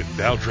Kayfabe with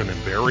Bowden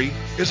and Barry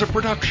is a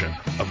production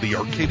of the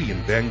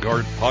Arcadian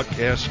Vanguard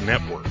Podcast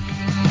Network.